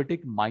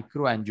diabetic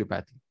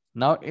microangiopathy.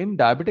 Now, in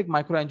diabetic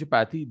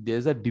microangiopathy,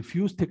 there's a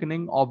diffuse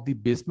thickening of the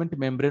basement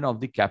membrane of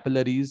the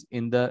capillaries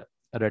in the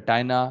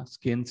retina,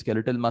 skin,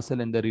 skeletal muscle,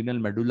 in the renal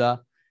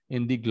medulla,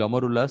 in the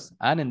glomerulus,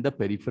 and in the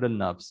peripheral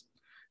nerves.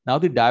 Now,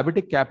 the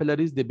diabetic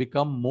capillaries, they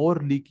become more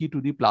leaky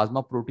to the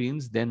plasma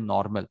proteins than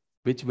normal,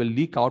 which will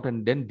leak out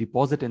and then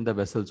deposit in the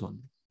vessels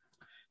only.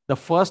 The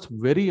first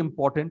very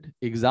important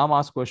exam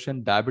asked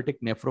question, diabetic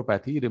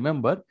nephropathy.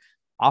 Remember,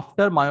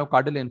 after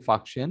myocardial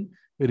infarction,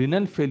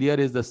 renal failure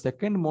is the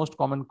second most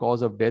common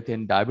cause of death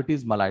in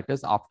diabetes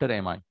mellitus after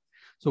MI.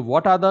 So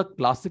what are the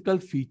classical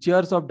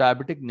features of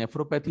diabetic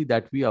nephropathy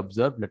that we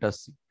observe? Let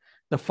us see.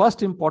 The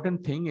first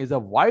important thing is a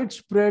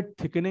widespread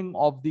thickening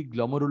of the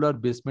glomerular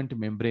basement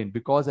membrane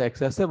because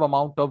excessive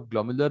amount of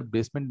glomerular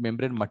basement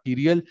membrane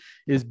material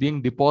is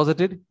being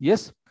deposited.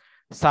 Yes.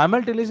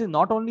 Simultaneously,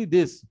 not only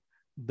this,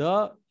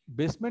 the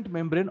basement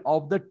membrane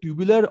of the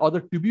tubular or the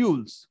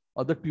tubules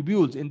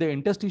in the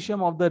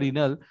interstitium of the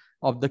renal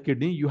of the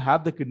kidney, you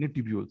have the kidney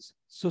tubules.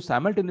 So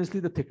simultaneously,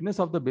 the thickness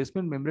of the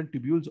basement membrane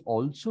tubules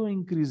also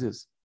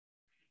increases.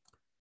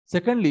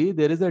 Secondly,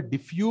 there is a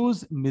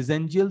diffuse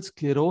mesangial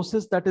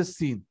sclerosis that is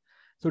seen.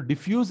 So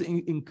diffuse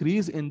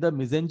increase in the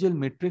mesangial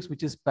matrix,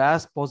 which is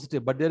PAS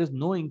positive, but there is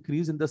no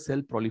increase in the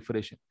cell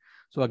proliferation.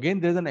 So again,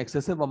 there's an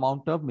excessive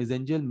amount of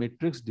mesangial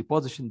matrix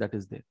deposition that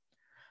is there.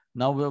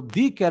 Now,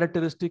 the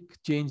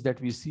characteristic change that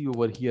we see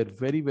over here,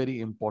 very,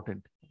 very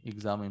important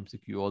exam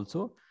MCQ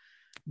also.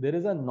 There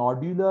is a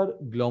nodular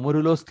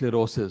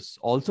glomerulosclerosis,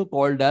 also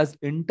called as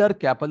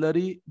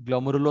intercapillary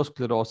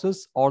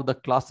glomerulosclerosis, or the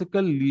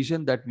classical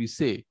lesion that we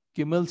say,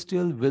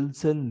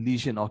 Kimmel-Still-Wilson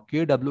lesion or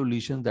KW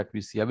lesion that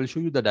we see. I will show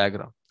you the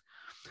diagram.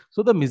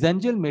 So the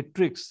mesangial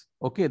matrix,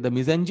 okay, the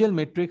mesangial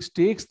matrix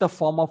takes the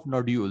form of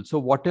nodule. So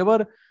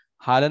whatever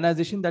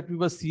hyalinization that we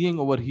were seeing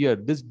over here,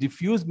 this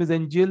diffuse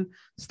mesangial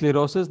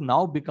sclerosis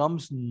now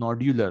becomes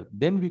nodular.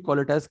 Then we call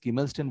it as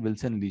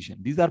Kimmel-Still-Wilson lesion.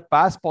 These are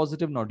past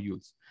positive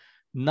nodules.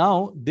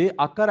 Now they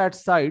occur at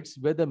sites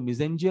where the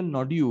mesangial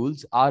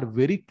nodules are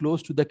very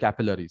close to the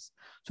capillaries.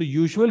 So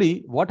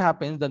usually what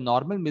happens, the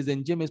normal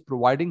mesangium is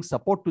providing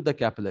support to the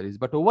capillaries,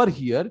 but over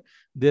here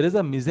there is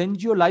a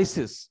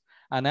mesangiolysis,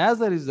 and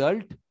as a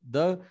result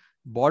the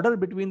border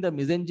between the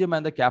mesangium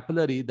and the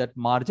capillary, that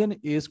margin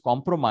is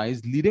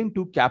compromised, leading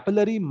to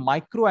capillary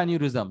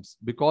microaneurysms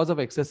because of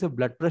excessive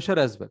blood pressure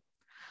as well.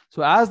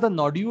 So as the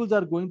nodules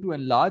are going to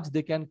enlarge,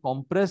 they can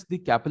compress the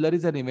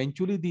capillaries, and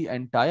eventually the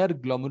entire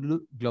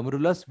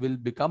glomerulus will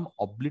become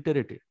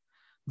obliterated.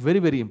 Very,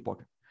 very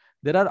important.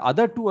 There are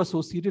other two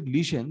associated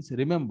lesions.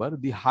 Remember,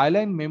 the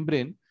hyaline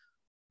membrane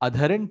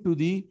adherent to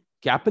the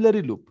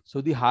capillary loop. So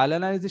the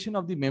hyalinization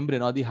of the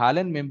membrane or the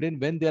hyaline membrane,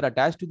 when they are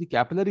attached to the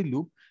capillary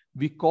loop,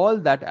 we call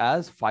that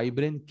as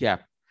fibrin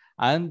cap.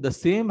 And the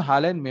same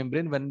hyaline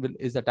membrane, when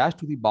is attached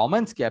to the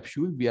Bowman's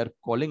capsule, we are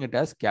calling it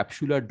as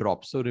capsular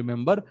drop. So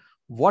remember,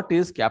 what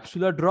is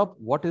capsular drop,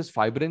 what is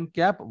fibrin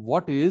cap,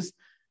 what is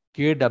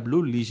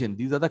KW lesion.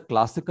 These are the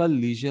classical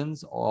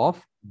lesions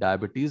of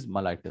diabetes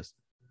mellitus.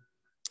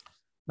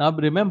 Now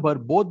remember,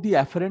 both the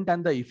afferent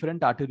and the efferent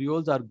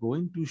arterioles are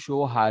going to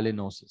show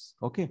hyalinosis.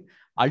 Okay.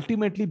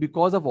 Ultimately,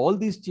 because of all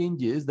these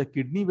changes, the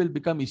kidney will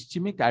become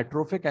ischemic,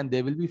 atrophic, and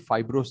there will be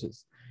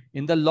fibrosis.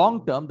 In the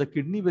long term, the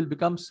kidney will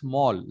become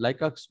small,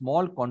 like a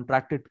small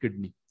contracted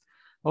kidney.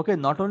 Okay,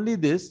 not only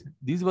this,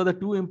 these were the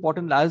two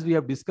important, as we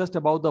have discussed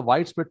about the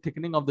widespread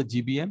thickening of the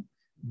GBM,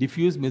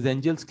 diffuse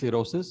mesangial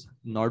sclerosis,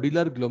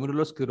 nodular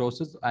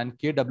glomerulosclerosis, and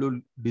KW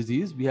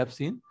disease we have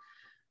seen.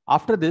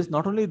 After this,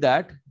 not only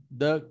that,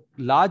 the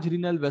large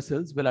renal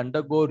vessels will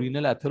undergo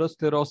renal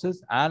atherosclerosis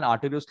and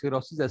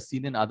arteriosclerosis as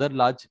seen in other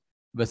large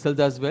vessels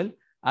as well.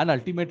 And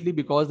ultimately,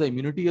 because the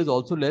immunity is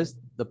also less,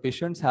 the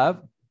patients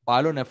have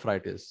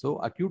pyelonephritis. So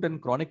acute and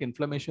chronic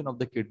inflammation of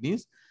the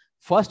kidneys.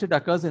 First, it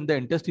occurs in the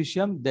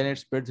interstitium, then it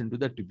spreads into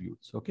the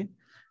tubules. Okay.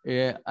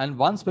 And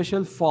one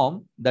special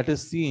form that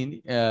is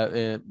seen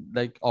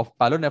like of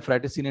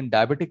pyelonephritis seen in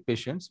diabetic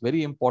patients,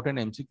 very important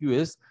MCQ,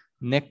 is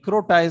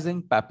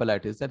necrotizing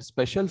papillitis. That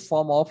special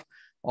form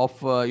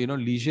of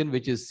lesion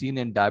which is seen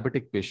in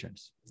diabetic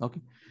patients.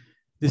 Okay.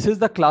 This is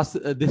the class.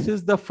 This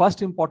is the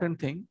first important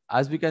thing.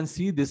 As we can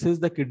see, this is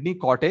the kidney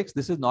cortex.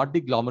 This is not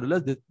the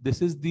glomerulus.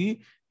 This is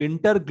the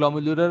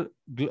interglomerular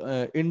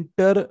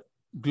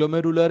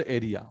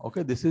area.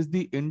 Okay, this is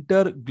the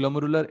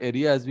interglomerular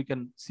area, as we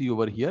can see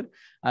over here,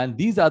 and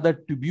these are the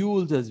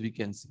tubules, as we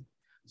can see.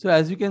 So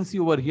as you can see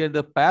over here,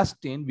 the past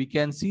stain, we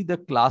can see the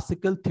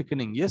classical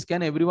thickening. Yes,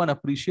 can everyone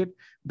appreciate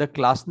the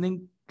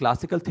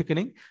classical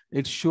thickening?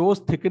 It shows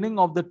thickening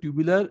of the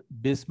tubular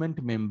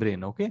basement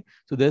membrane. Okay,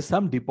 so there's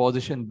some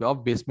deposition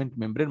of basement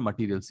membrane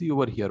material. See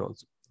over here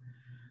also.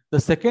 The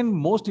second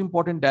most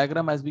important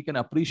diagram, as we can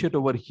appreciate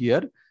over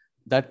here,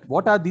 that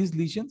what are these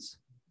lesions?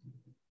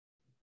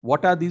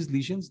 What are these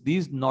lesions?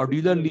 These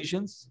nodular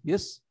lesions.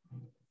 Yes.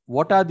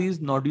 What are these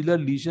nodular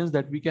lesions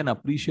that we can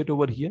appreciate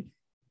over here?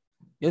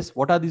 Yes.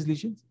 What are these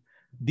lesions?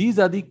 These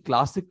are the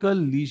classical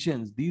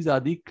lesions. These are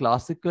the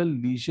classical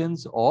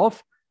lesions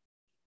of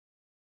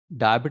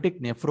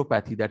diabetic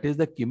nephropathy. That is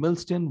the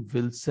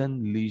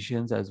Kimmel-Still-Wilson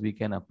lesions, as we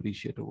can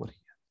appreciate over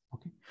here.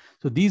 Okay.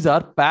 So these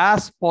are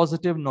past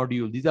positive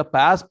nodules. These are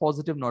past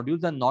positive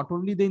nodules, and not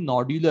only the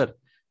nodular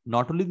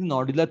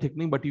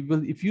thickening, but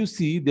if you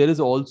see, there is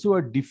also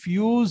a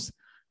diffuse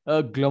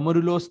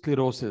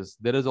glomerulosclerosis.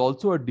 There is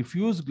also a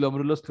diffuse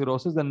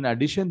glomerulosclerosis, and in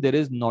addition, there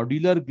is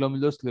nodular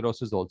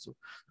glomerulosclerosis also.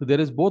 So there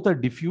is both a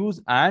diffuse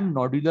and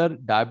nodular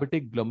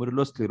diabetic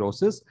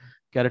glomerulosclerosis,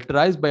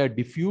 characterized by a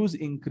diffuse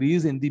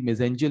increase in the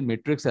mesangial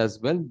matrix as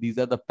well. These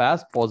are the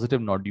past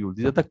positive nodules.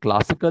 These are the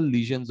classical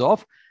lesions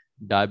of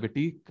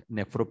diabetic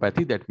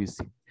nephropathy that we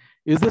see.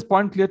 Is this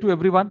point clear to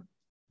everyone?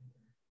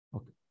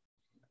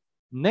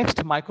 Next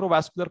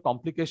microvascular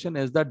complication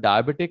is the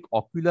diabetic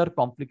ocular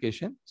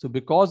complication. So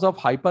because of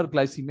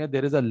hyperglycemia,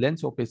 there is a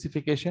lens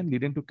opacification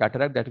leading to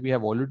cataract that we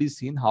have already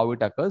seen how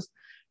it occurs.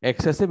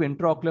 Excessive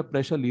intraocular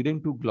pressure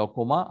leading to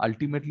glaucoma.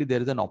 Ultimately,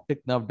 there is an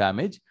optic nerve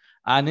damage.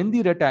 And in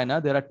the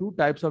retina, there are two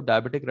types of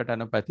diabetic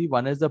retinopathy.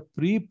 One is the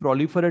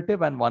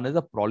pre-proliferative and one is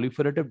a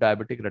proliferative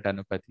diabetic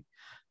retinopathy.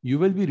 You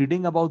will be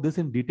reading about this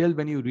in detail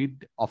when you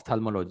read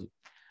ophthalmology.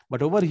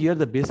 But over here,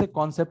 the basic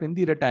concept in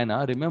the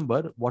retina,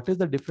 remember, what is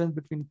the difference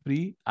between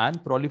pre and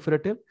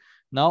proliferative?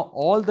 Now,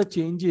 all the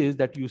changes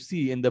that you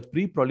see in the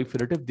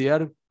pre-proliferative, they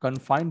are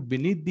confined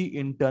beneath the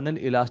internal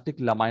elastic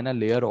lamina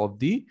layer of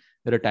the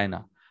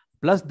retina.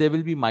 Plus, there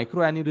will be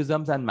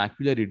microaneurysms and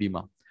macular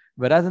edema.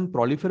 Whereas in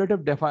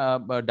proliferative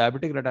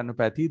diabetic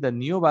retinopathy, the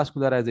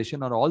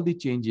neovascularization or all the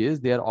changes,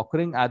 they are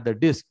occurring at the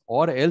disc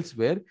or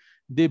elsewhere.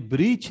 They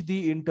breach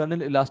the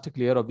internal elastic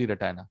layer of the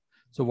retina.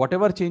 So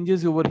whatever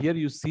changes over here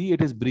you see,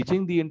 it is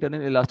breaching the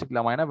internal elastic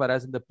lamina,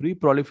 whereas in the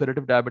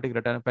pre-proliferative diabetic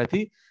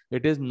retinopathy,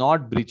 it is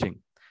not breaching.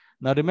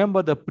 Now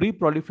remember the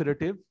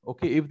pre-proliferative,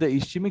 okay, if the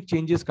ischemic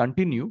changes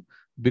continue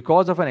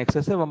because of an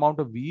excessive amount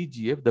of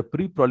VEGF, the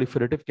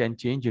pre-proliferative can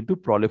change into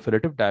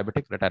proliferative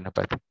diabetic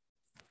retinopathy.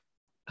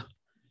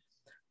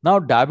 Now,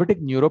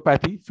 diabetic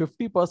neuropathy,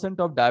 50%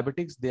 of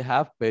diabetics, they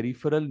have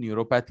peripheral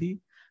neuropathy,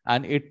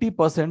 and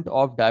 80%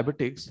 of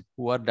diabetics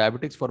who are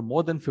diabetics for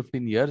more than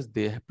 15 years,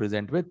 they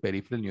present with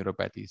peripheral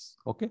neuropathies.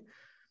 Okay.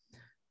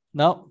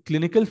 Now,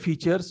 clinical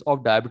features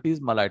of diabetes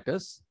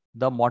mellitus,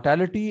 the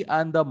mortality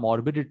and the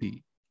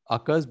morbidity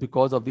occurs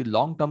because of the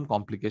long-term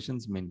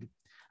complications mainly.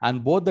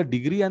 And both the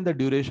degree and the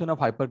duration of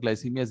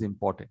hyperglycemia is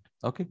important.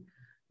 Okay.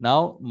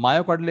 Now,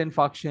 myocardial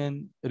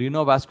infarction,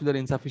 renovascular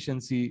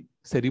insufficiency,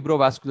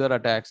 cerebrovascular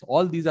attacks,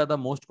 all these are the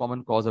most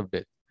common cause of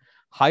death.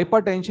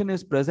 Hypertension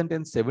is present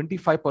in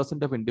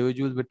 75% of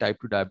individuals with type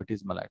 2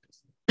 diabetes mellitus.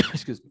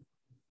 Excuse me.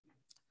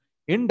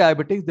 In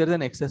diabetics, there is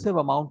an excessive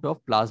amount of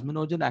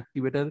plasminogen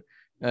activator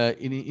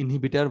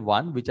inhibitor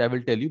 1, which I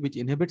will tell you, which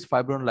inhibits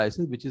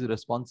fibrinolysis, which is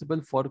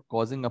responsible for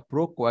causing a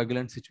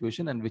procoagulant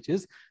situation and which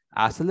is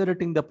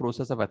accelerating the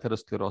process of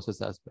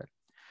atherosclerosis as well.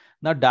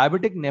 Now,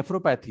 diabetic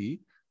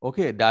nephropathy,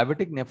 okay,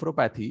 diabetic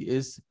nephropathy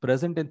is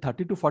present in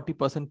 30 to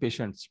 40%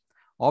 patients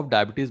of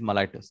diabetes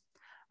mellitus.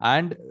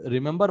 And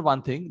remember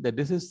one thing, that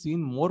this is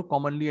seen more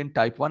commonly in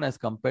type 1 as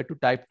compared to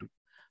type 2.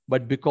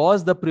 But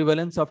because the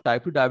prevalence of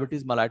type 2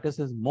 diabetes mellitus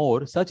is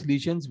more, such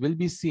lesions will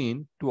be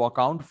seen to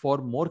account for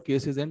more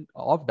cases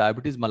of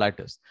diabetes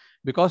mellitus.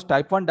 Because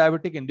type 1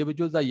 diabetic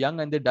individuals are young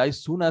and they die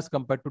soon as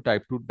compared to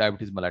type 2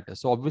 diabetes mellitus.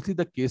 So obviously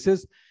the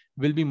cases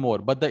will be more,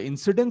 but the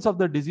incidence of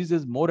the disease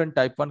is more in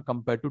type 1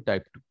 compared to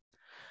type 2.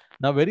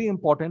 Now, very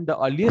important, the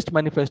earliest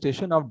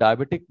manifestation of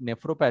diabetic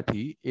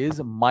nephropathy is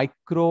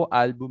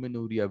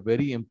microalbuminuria,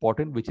 very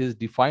important, which is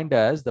defined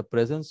as the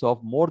presence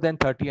of more than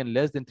 30 and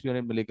less than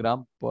 300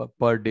 milligram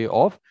per day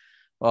of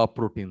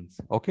proteins.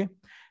 Okay.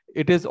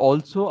 It is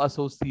also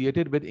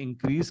associated with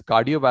increased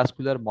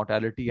cardiovascular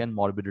mortality and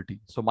morbidity.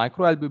 So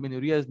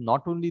microalbuminuria is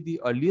not only the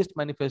earliest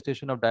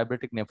manifestation of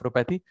diabetic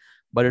nephropathy,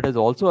 but it is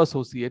also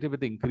associated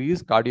with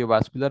increased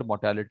cardiovascular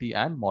mortality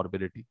and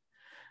morbidity.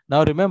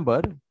 Now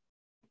remember,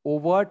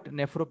 overt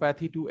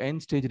nephropathy to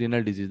end-stage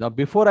renal disease. Now,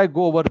 before I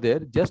go over there,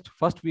 just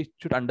first we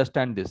should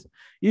understand this.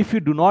 If you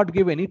do not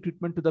give any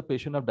treatment to the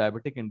patient of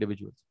diabetic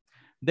individuals,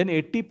 then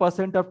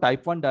 80% of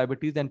type 1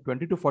 diabetes and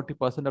 20 to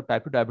 40% of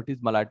type 2 diabetes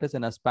mellitus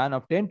in a span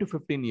of 10 to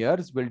 15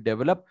 years will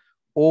develop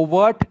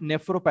overt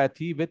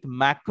nephropathy with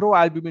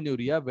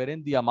macroalbuminuria,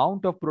 wherein the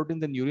amount of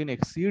protein in urine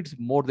exceeds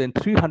more than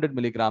 300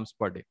 milligrams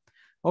per day.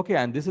 Okay,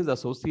 and this is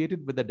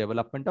associated with the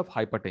development of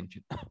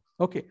hypertension.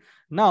 Okay,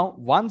 now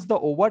once the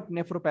overt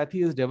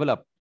nephropathy is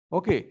developed,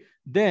 okay,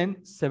 then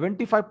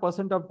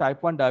 75% of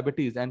type 1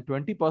 diabetes and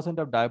 20%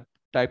 of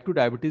type 2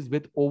 diabetes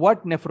with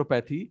overt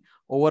nephropathy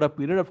over a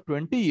period of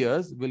 20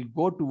 years will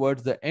go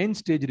towards the end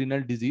stage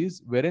renal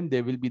disease, wherein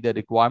there will be the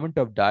requirement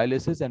of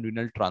dialysis and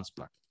renal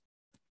transplant.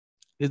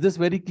 Is this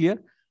very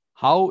clear?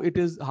 How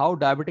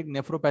diabetic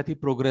nephropathy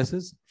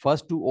progresses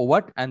first to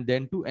overt and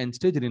then to end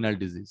stage renal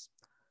disease.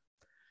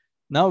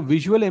 Now,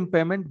 visual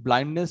impairment,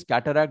 blindness,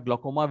 cataract,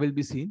 glaucoma will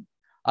be seen.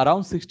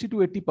 Around 60 to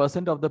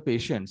 80% of the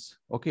patients,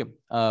 okay,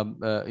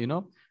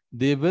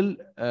 they will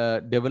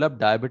develop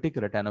diabetic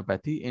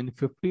retinopathy in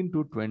 15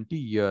 to 20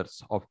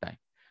 years of time.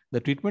 The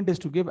treatment is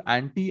to give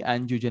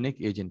anti-angiogenic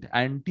agent,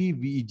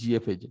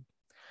 anti-VEGF agent.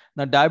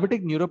 Now,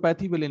 diabetic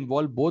neuropathy will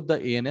involve both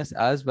the ANS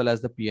as well as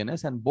the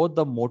PNS, and both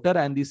the motor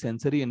and the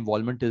sensory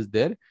involvement is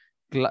there,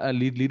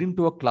 leading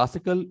to a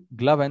classical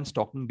glove and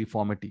stocking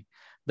deformity.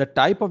 The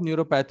type of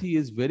neuropathy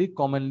is very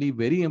commonly,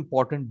 very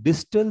important,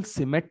 distal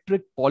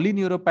symmetric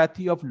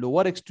polyneuropathy of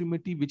lower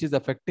extremity, which is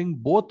affecting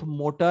both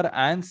motor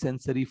and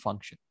sensory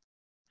function.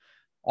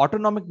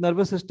 Autonomic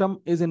nervous system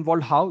is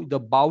involved. How? The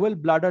bowel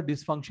bladder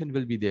dysfunction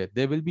will be there.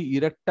 There will be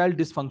erectile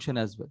dysfunction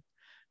as well.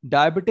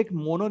 Diabetic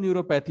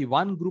mononeuropathy,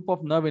 one group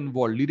of nerve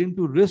involved, leading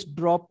to wrist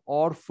drop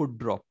or foot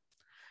drop.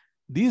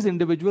 These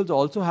individuals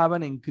also have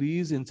an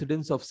increased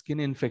incidence of skin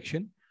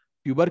infection,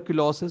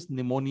 tuberculosis,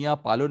 pneumonia,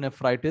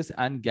 pyelonephritis,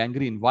 and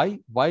gangrene. Why?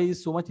 Why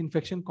is so much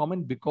infection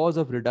common? Because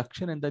of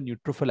reduction in the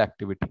neutrophil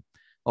activity.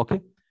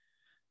 Okay.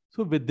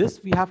 So with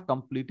this, we have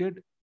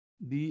completed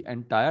the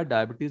entire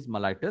diabetes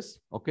mellitus.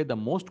 Okay. The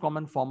most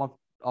common form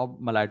of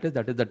mellitus,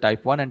 that is the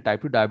type 1 and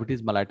type 2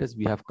 diabetes mellitus,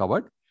 we have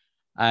covered.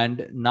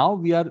 And now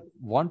we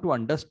want to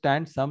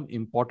understand some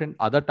important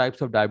other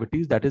types of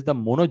diabetes, that is the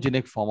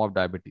monogenic form of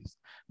diabetes.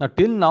 Now,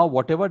 till now,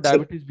 whatever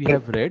diabetes we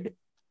have read,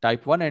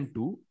 type 1 and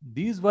 2,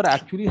 these were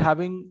actually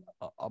having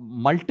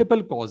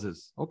multiple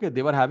causes. Okay,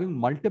 they were having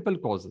multiple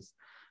causes.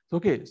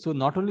 Okay, so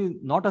not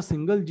a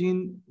single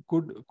gene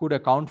could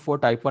account for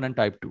type 1 and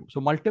type 2.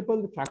 So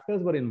multiple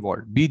factors were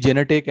involved, be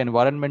genetic,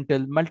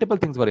 environmental, multiple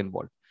things were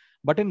involved.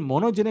 But in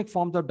monogenic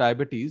forms of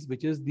diabetes,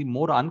 which is the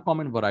more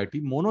uncommon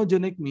variety,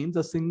 monogenic means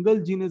a single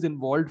gene is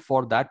involved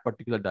for that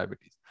particular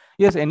diabetes.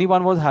 Yes,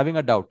 anyone was having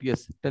a doubt?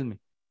 Yes, tell me.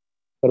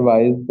 Sir,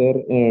 why is there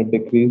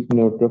decreased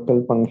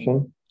neutrophil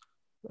function?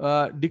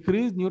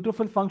 Decreased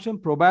neutrophil function,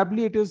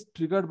 probably it is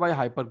triggered by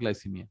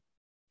hyperglycemia.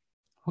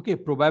 Okay,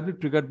 probably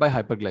triggered by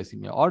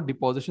hyperglycemia or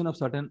deposition of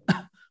certain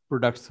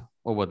products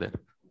over there.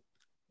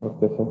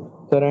 Okay, sir.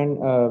 Sir, and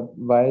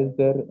why is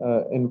there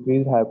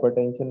increased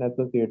hypertension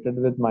associated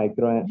with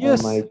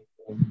Yes,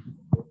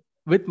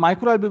 with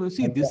microalbumin.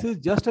 See, this is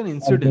just an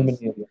incidence.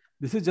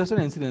 This is just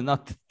an incidence.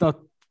 Now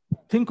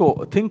think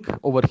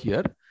over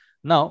here.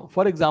 Now,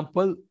 for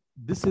example,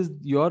 this is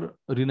your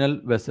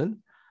renal vessel,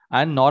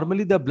 and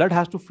normally the blood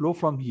has to flow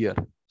from here.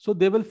 So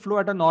they will flow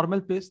at a normal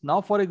pace. Now,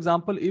 for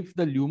example, if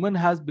the lumen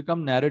has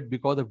become narrowed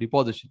because of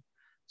deposition,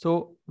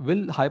 so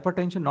will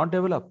hypertension not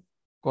develop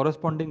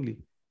correspondingly?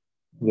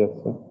 Yes,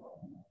 sir.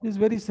 It's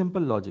very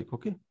simple logic,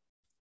 okay?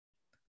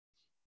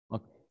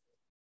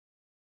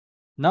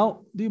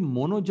 Now, the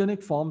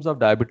monogenic forms of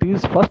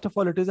diabetes, first of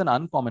all, it is an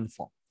uncommon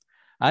form.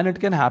 And it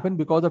can happen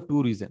because of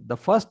two reasons. The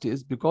first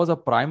is because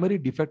of primary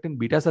defect in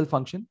beta cell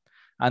function.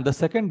 And the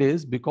second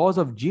is because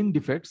of gene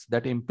defects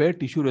that impair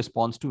tissue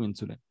response to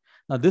insulin.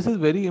 Now, this is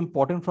very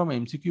important from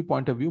MCQ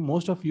point of view.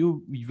 Most of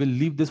you will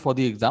leave this for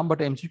the exam, but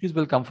MCQs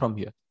will come from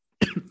here.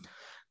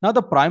 Now,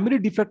 the primary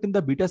defect in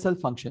the beta cell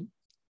function,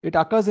 it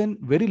occurs in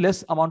very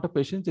less amount of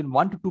patients, in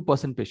 1 to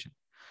 2% patient.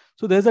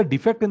 So there's a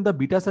defect in the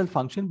beta cell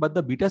function, but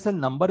the beta cell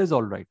number is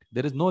all right.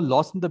 There is no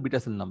loss in the beta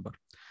cell number.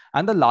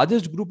 And the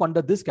largest group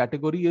under this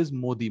category is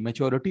MODY,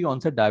 maturity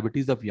onset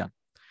diabetes of young.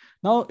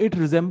 Now, it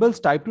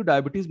resembles type 2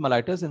 diabetes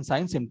mellitus in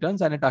signs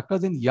symptoms, and it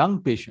occurs in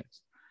young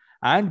patients.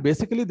 And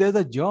basically, there's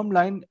a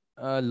germline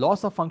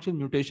loss of function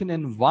mutation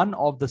in one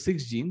of the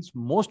 6 genes,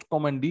 most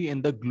commonly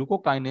in the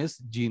glucokinase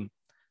gene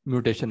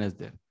mutation is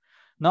there.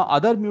 Now,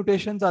 other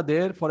mutations are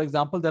there. For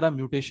example, there are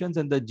mutations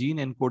in the gene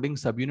encoding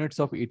subunits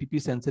of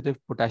ATP sensitive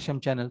potassium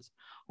channels,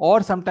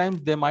 or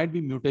sometimes there might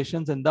be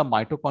mutations in the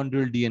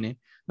mitochondrial DNA.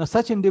 Now,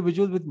 such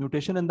individuals with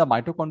mutation in the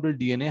mitochondrial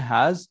DNA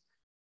has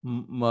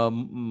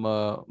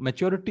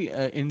maturity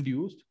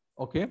induced,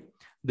 okay?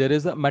 There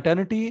is a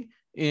maternity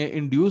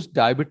induced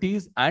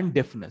diabetes and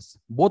deafness.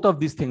 Both of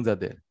these things are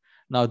there.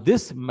 Now,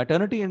 this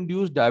maternity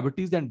induced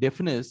diabetes and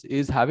deafness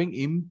is having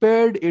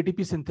impaired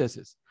ATP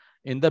synthesis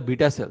in the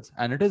beta cells,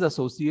 and it is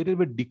associated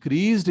with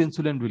decreased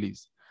insulin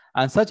release.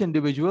 And such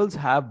individuals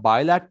have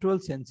bilateral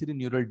sensory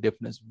neural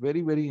deafness.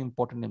 Very, very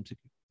important MCQ.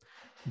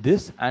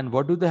 This, and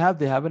what do they have?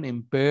 They have an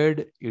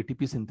impaired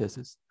ATP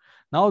synthesis.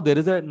 Now there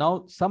is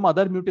some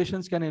other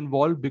mutations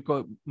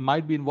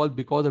might be involved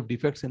because of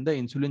defects in the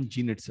insulin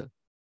gene itself.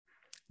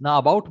 Now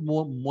about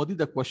MODY,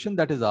 the question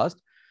that is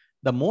asked,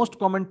 the most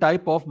common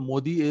type of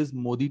MODY is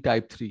MODY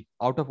type 3.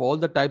 Out of all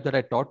the types that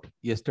I taught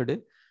yesterday,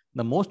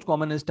 the most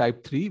common is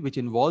type 3, which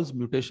involves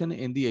mutation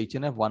in the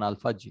HNF1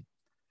 alpha gene.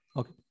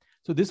 Okay.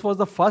 So this was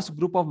the first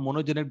group of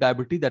monogenic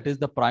diabetes, that is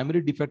the primary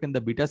defect in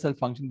the beta cell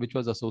function, which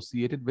was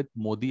associated with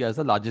MODY as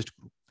the largest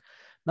group.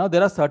 Now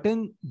there are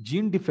certain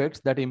gene defects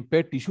that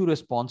impair tissue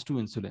response to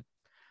insulin.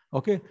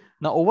 Okay.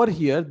 Now over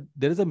here,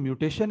 there is a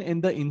mutation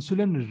in the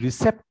insulin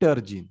receptor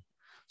gene.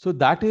 So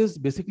that is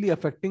basically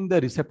affecting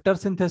the receptor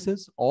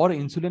synthesis or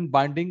insulin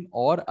binding,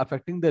 or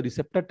affecting the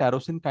receptor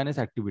tyrosine kinase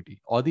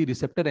activity or the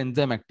receptor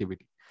enzyme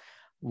activity.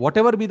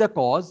 Whatever be the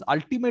cause,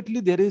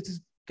 ultimately there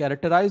is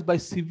characterized by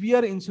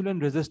severe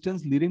insulin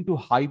resistance leading to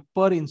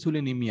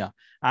hyperinsulinemia,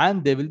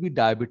 and there will be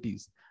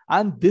diabetes.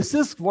 And this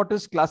is what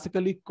is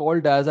classically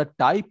called as a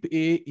type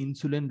A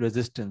insulin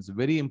resistance.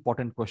 Very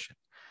important question.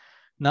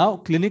 Now,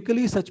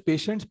 clinically, such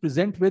patients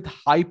present with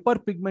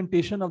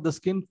hyperpigmentation of the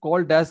skin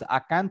called as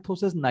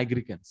acanthosis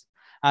nigricans.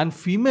 And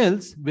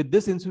females with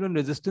this insulin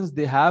resistance,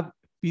 they have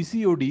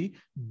PCOD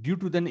due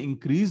to an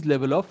increased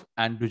level of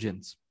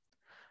androgens.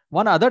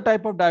 One other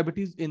type of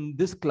diabetes in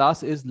this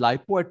class is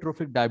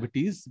lipoatrophic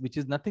diabetes, which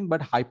is nothing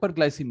but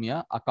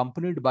hyperglycemia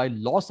accompanied by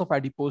loss of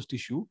adipose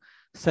tissue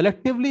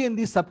selectively in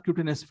the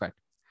subcutaneous fat.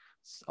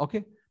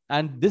 Okay.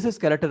 And this is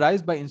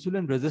characterized by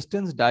insulin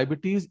resistance,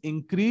 diabetes,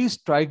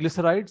 increased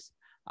triglycerides,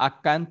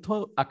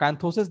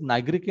 acanthosis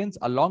nigricans,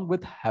 along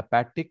with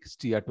hepatic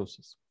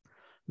steatosis.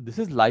 This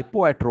is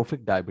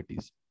lipoatrophic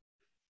diabetes.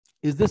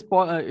 Is this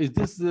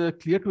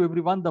clear to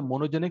everyone, the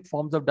monogenic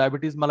forms of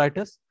diabetes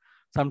mellitus?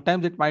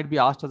 Sometimes it might be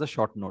asked as a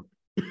short note.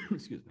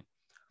 Excuse me.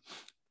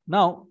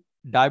 Now,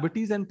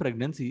 diabetes and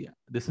pregnancy.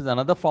 This is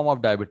another form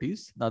of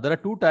diabetes. Now, there are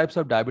two types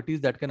of diabetes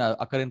that can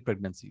occur in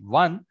pregnancy.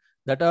 One,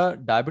 that a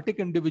diabetic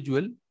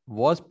individual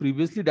was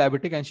previously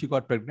diabetic and she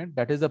got pregnant.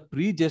 That is a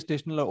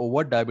pre-gestational or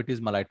overt diabetes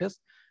mellitus.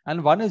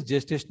 And one is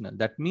gestational.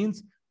 That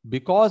means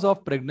because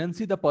of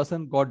pregnancy, the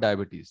person got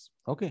diabetes.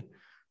 Okay.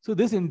 So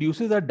this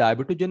induces a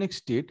diabetogenic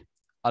state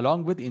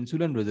along with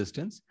insulin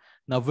resistance.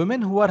 Now,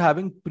 women who are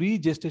having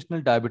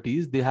pre-gestational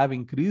diabetes, they have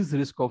increased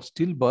risk of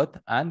stillbirth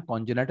and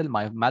congenital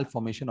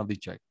malformation of the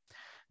child.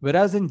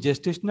 Whereas in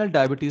gestational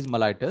diabetes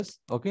mellitus,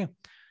 okay,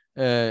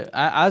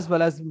 as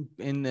well as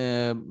in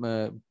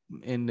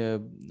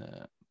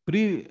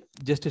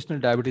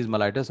pre-gestational diabetes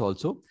mellitus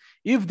also,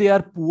 if they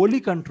are poorly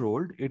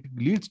controlled, it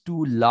leads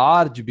to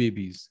large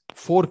babies,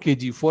 4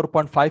 kg,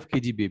 4.5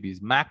 kg babies,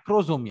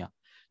 macrosomia.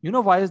 You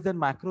know why is there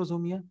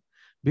macrosomia?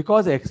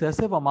 Because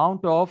excessive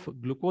amount of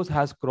glucose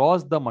has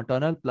crossed the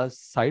maternal plus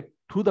side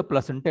through the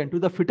placenta into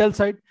the fetal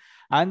side,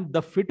 and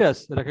the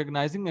fetus,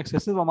 recognizing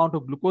excessive amount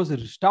of glucose,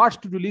 starts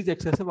to release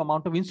excessive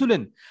amount of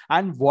insulin.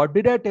 And what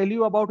did I tell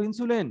you about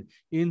insulin?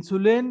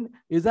 Insulin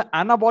is an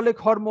anabolic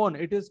hormone.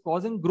 It is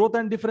causing growth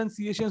and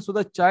differentiation, so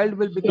the child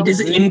will become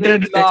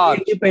very large.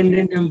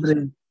 Independent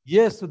membrane.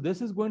 Yes, so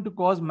this is going to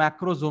cause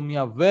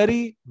macrosomia.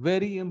 Very,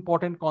 very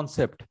important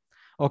concept.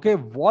 Okay,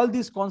 all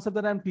these concepts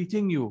that I'm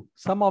teaching you,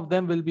 some of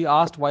them will be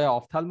asked via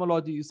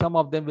ophthalmology, some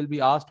of them will be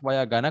asked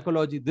via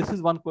gynecology. This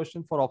is one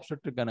question for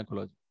obstetric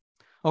gynecology.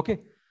 Okay,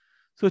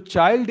 so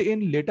child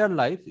in later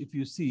life, if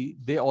you see,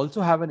 they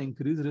also have an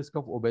increased risk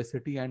of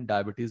obesity and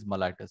diabetes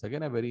mellitus.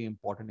 Again, a very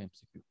important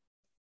MCQ.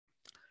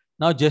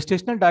 Now,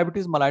 gestational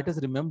diabetes mellitus,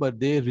 remember,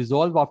 they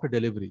resolve after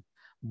delivery.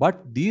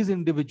 But these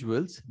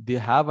individuals, they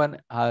have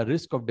a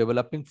risk of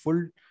developing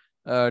full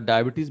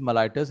diabetes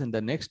mellitus in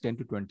the next 10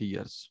 to 20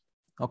 years.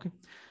 Okay.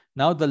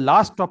 Now, the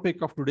last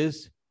topic of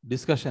today's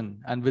discussion,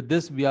 and with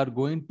this, we are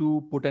going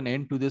to put an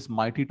end to this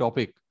mighty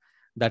topic.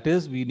 That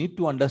is, we need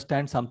to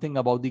understand something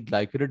about the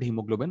glycated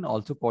hemoglobin,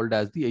 also called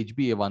as the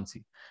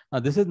HbA1c.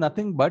 Now, this is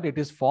nothing but it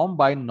is formed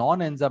by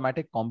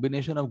non-enzymatic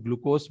combination of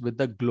glucose with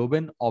the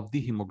globin of the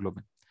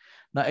hemoglobin.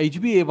 Now,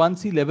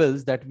 HbA1c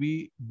levels that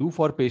we do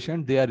for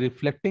patients, they are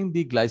reflecting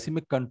the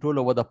glycemic control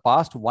over the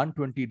past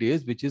 120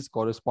 days, which is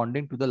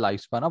corresponding to the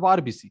lifespan of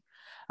RBC.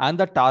 And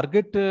the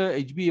target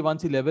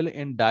HbA1c level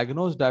in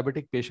diagnosed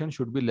diabetic patients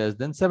should be less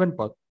than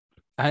 7%.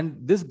 And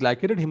this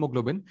glycated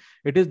hemoglobin,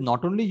 it is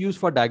not only used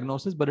for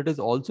diagnosis, but it is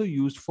also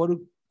used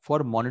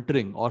for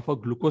monitoring or for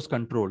glucose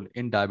control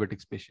in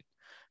diabetic patients.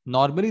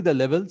 Normally, the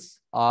levels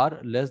are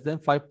less than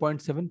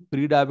 5.7.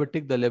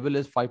 Pre-diabetic, the level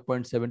is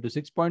 5.7 to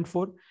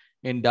 6.4.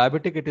 In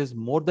diabetic, it is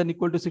more than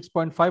equal to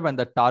 6.5. And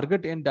the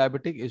target in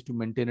diabetic is to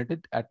maintain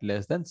it at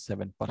less than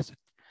 7%.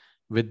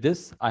 With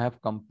this, I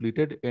have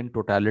completed in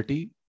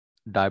totality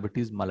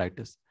diabetes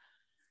mellitus.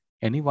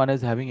 Anyone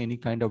is having any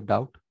kind of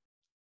doubt?